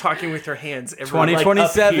 So much talking with your hands. Every 2027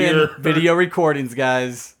 Like up here. video recordings,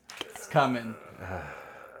 guys. It's coming.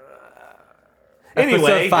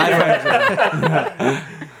 Anyway, Episode 500.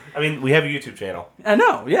 I mean, we have a YouTube channel. I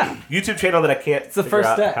know, yeah. YouTube channel that I can't. It's the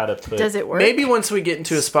first step. How to put. Does it work? Maybe once we get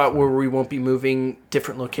into a spot where we won't be moving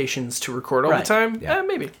different locations to record all Right. the time. Yeah.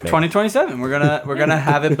 Maybe. 2027. We're gonna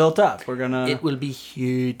have it built up. We're gonna It will be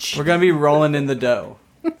huge. we're gonna be rolling in the dough.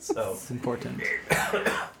 So It's important.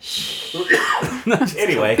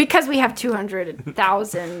 anyway, because we have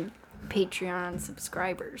 200,000 Patreon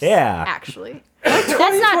subscribers. Yeah. Actually. That's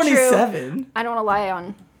not true. 27. I don't want to lie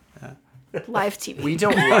on live TV. We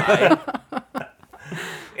don't lie.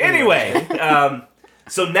 anyway,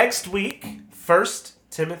 so next week, 1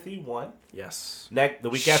 Timothy 1. Yes. The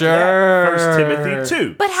week after Sure. that, 1 Timothy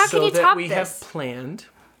 2. but how can So you that top we this? have planned.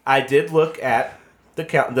 I did look at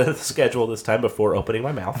the schedule this time before opening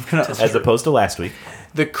my mouth, as opposed to last week.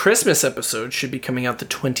 The Christmas episode should be coming out the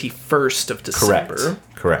 21st of December.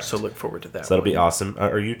 Correct. So look forward to that. So that'll be awesome.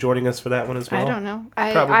 Are you joining us for that one as well? I don't know.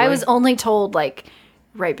 Probably. I was only told like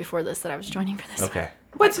right before this that I was joining for this. Okay.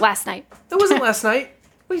 What? Last night. That wasn't last night.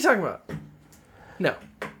 What are you talking about? No.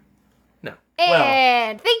 No.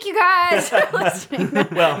 And thank you guys for listening.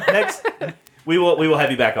 Well, next we will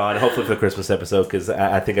have you back on, hopefully for the Christmas episode, because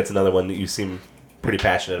I think it's another one that you seem pretty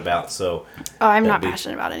passionate about. So Oh, I'm not That'd be-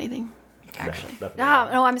 passionate about anything. Actually. nothing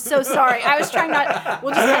No, I'm so sorry. I was trying not.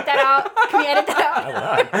 We'll just cut that out. Can we edit that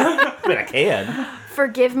out? I mean, I can.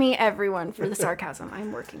 Forgive me, everyone, for the sarcasm.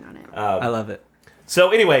 I'm working on it. I love it.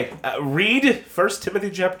 So anyway, read 1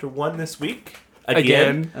 Timothy chapter 1 this week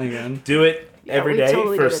again. Again. Do it every we day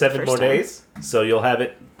totally for did it the 7 more first time. days. So you'll have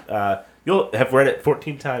it. You'll have read it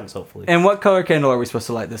 14 times, hopefully. And what color candle are we supposed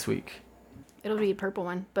to light this week? It'll be a purple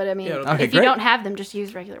one, but I mean, Yeah, Okay, if you great. don't have them, just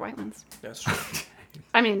use regular white ones. That's true.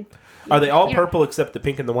 I mean, Are they all you know. purple except the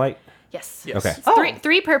pink and the white? yes. Yes. Okay. Oh,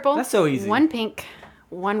 Three purple. that's so easy. One pink,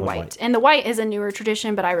 one white. white. And the white is a newer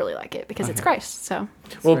tradition, but I really like it because it's Christ. So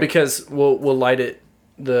Well, because we'll light it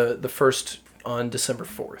the first on December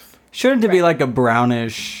 4th. Shouldn't it be like a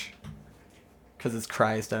brownish? Because it's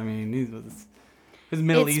Christ. I mean, it's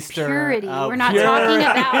Middle it's Eastern. purity. Oh, We're not purity.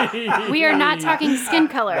 talking about. We are not talking skin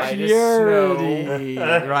color. White as Purity.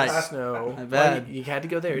 snow. Right. Snow. My bad. Well, you had to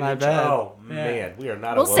go there. My didn't you? bad. Oh, Yeah. man. We are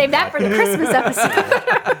not We'll a woke save that for the podcast. Christmas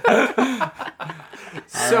episode.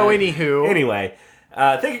 So anywho, Anyway,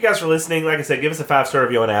 thank you guys for listening. Like I said, give us a 5-star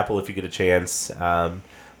review on Apple if you get a chance.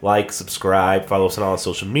 Like, subscribe, follow us on all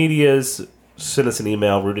social medias. Send us an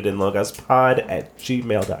email,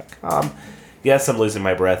 rootedinlogos@gmail.com. Yes, I'm losing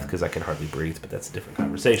my breath because I can hardly breathe, but that's a different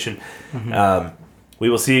conversation. We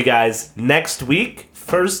will see you guys next week.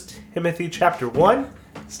 1 Timothy chapter 1.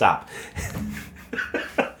 Stop.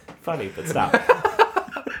 Funny, but stop.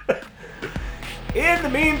 In the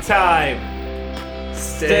meantime,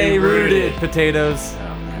 Stay rooted, potatoes.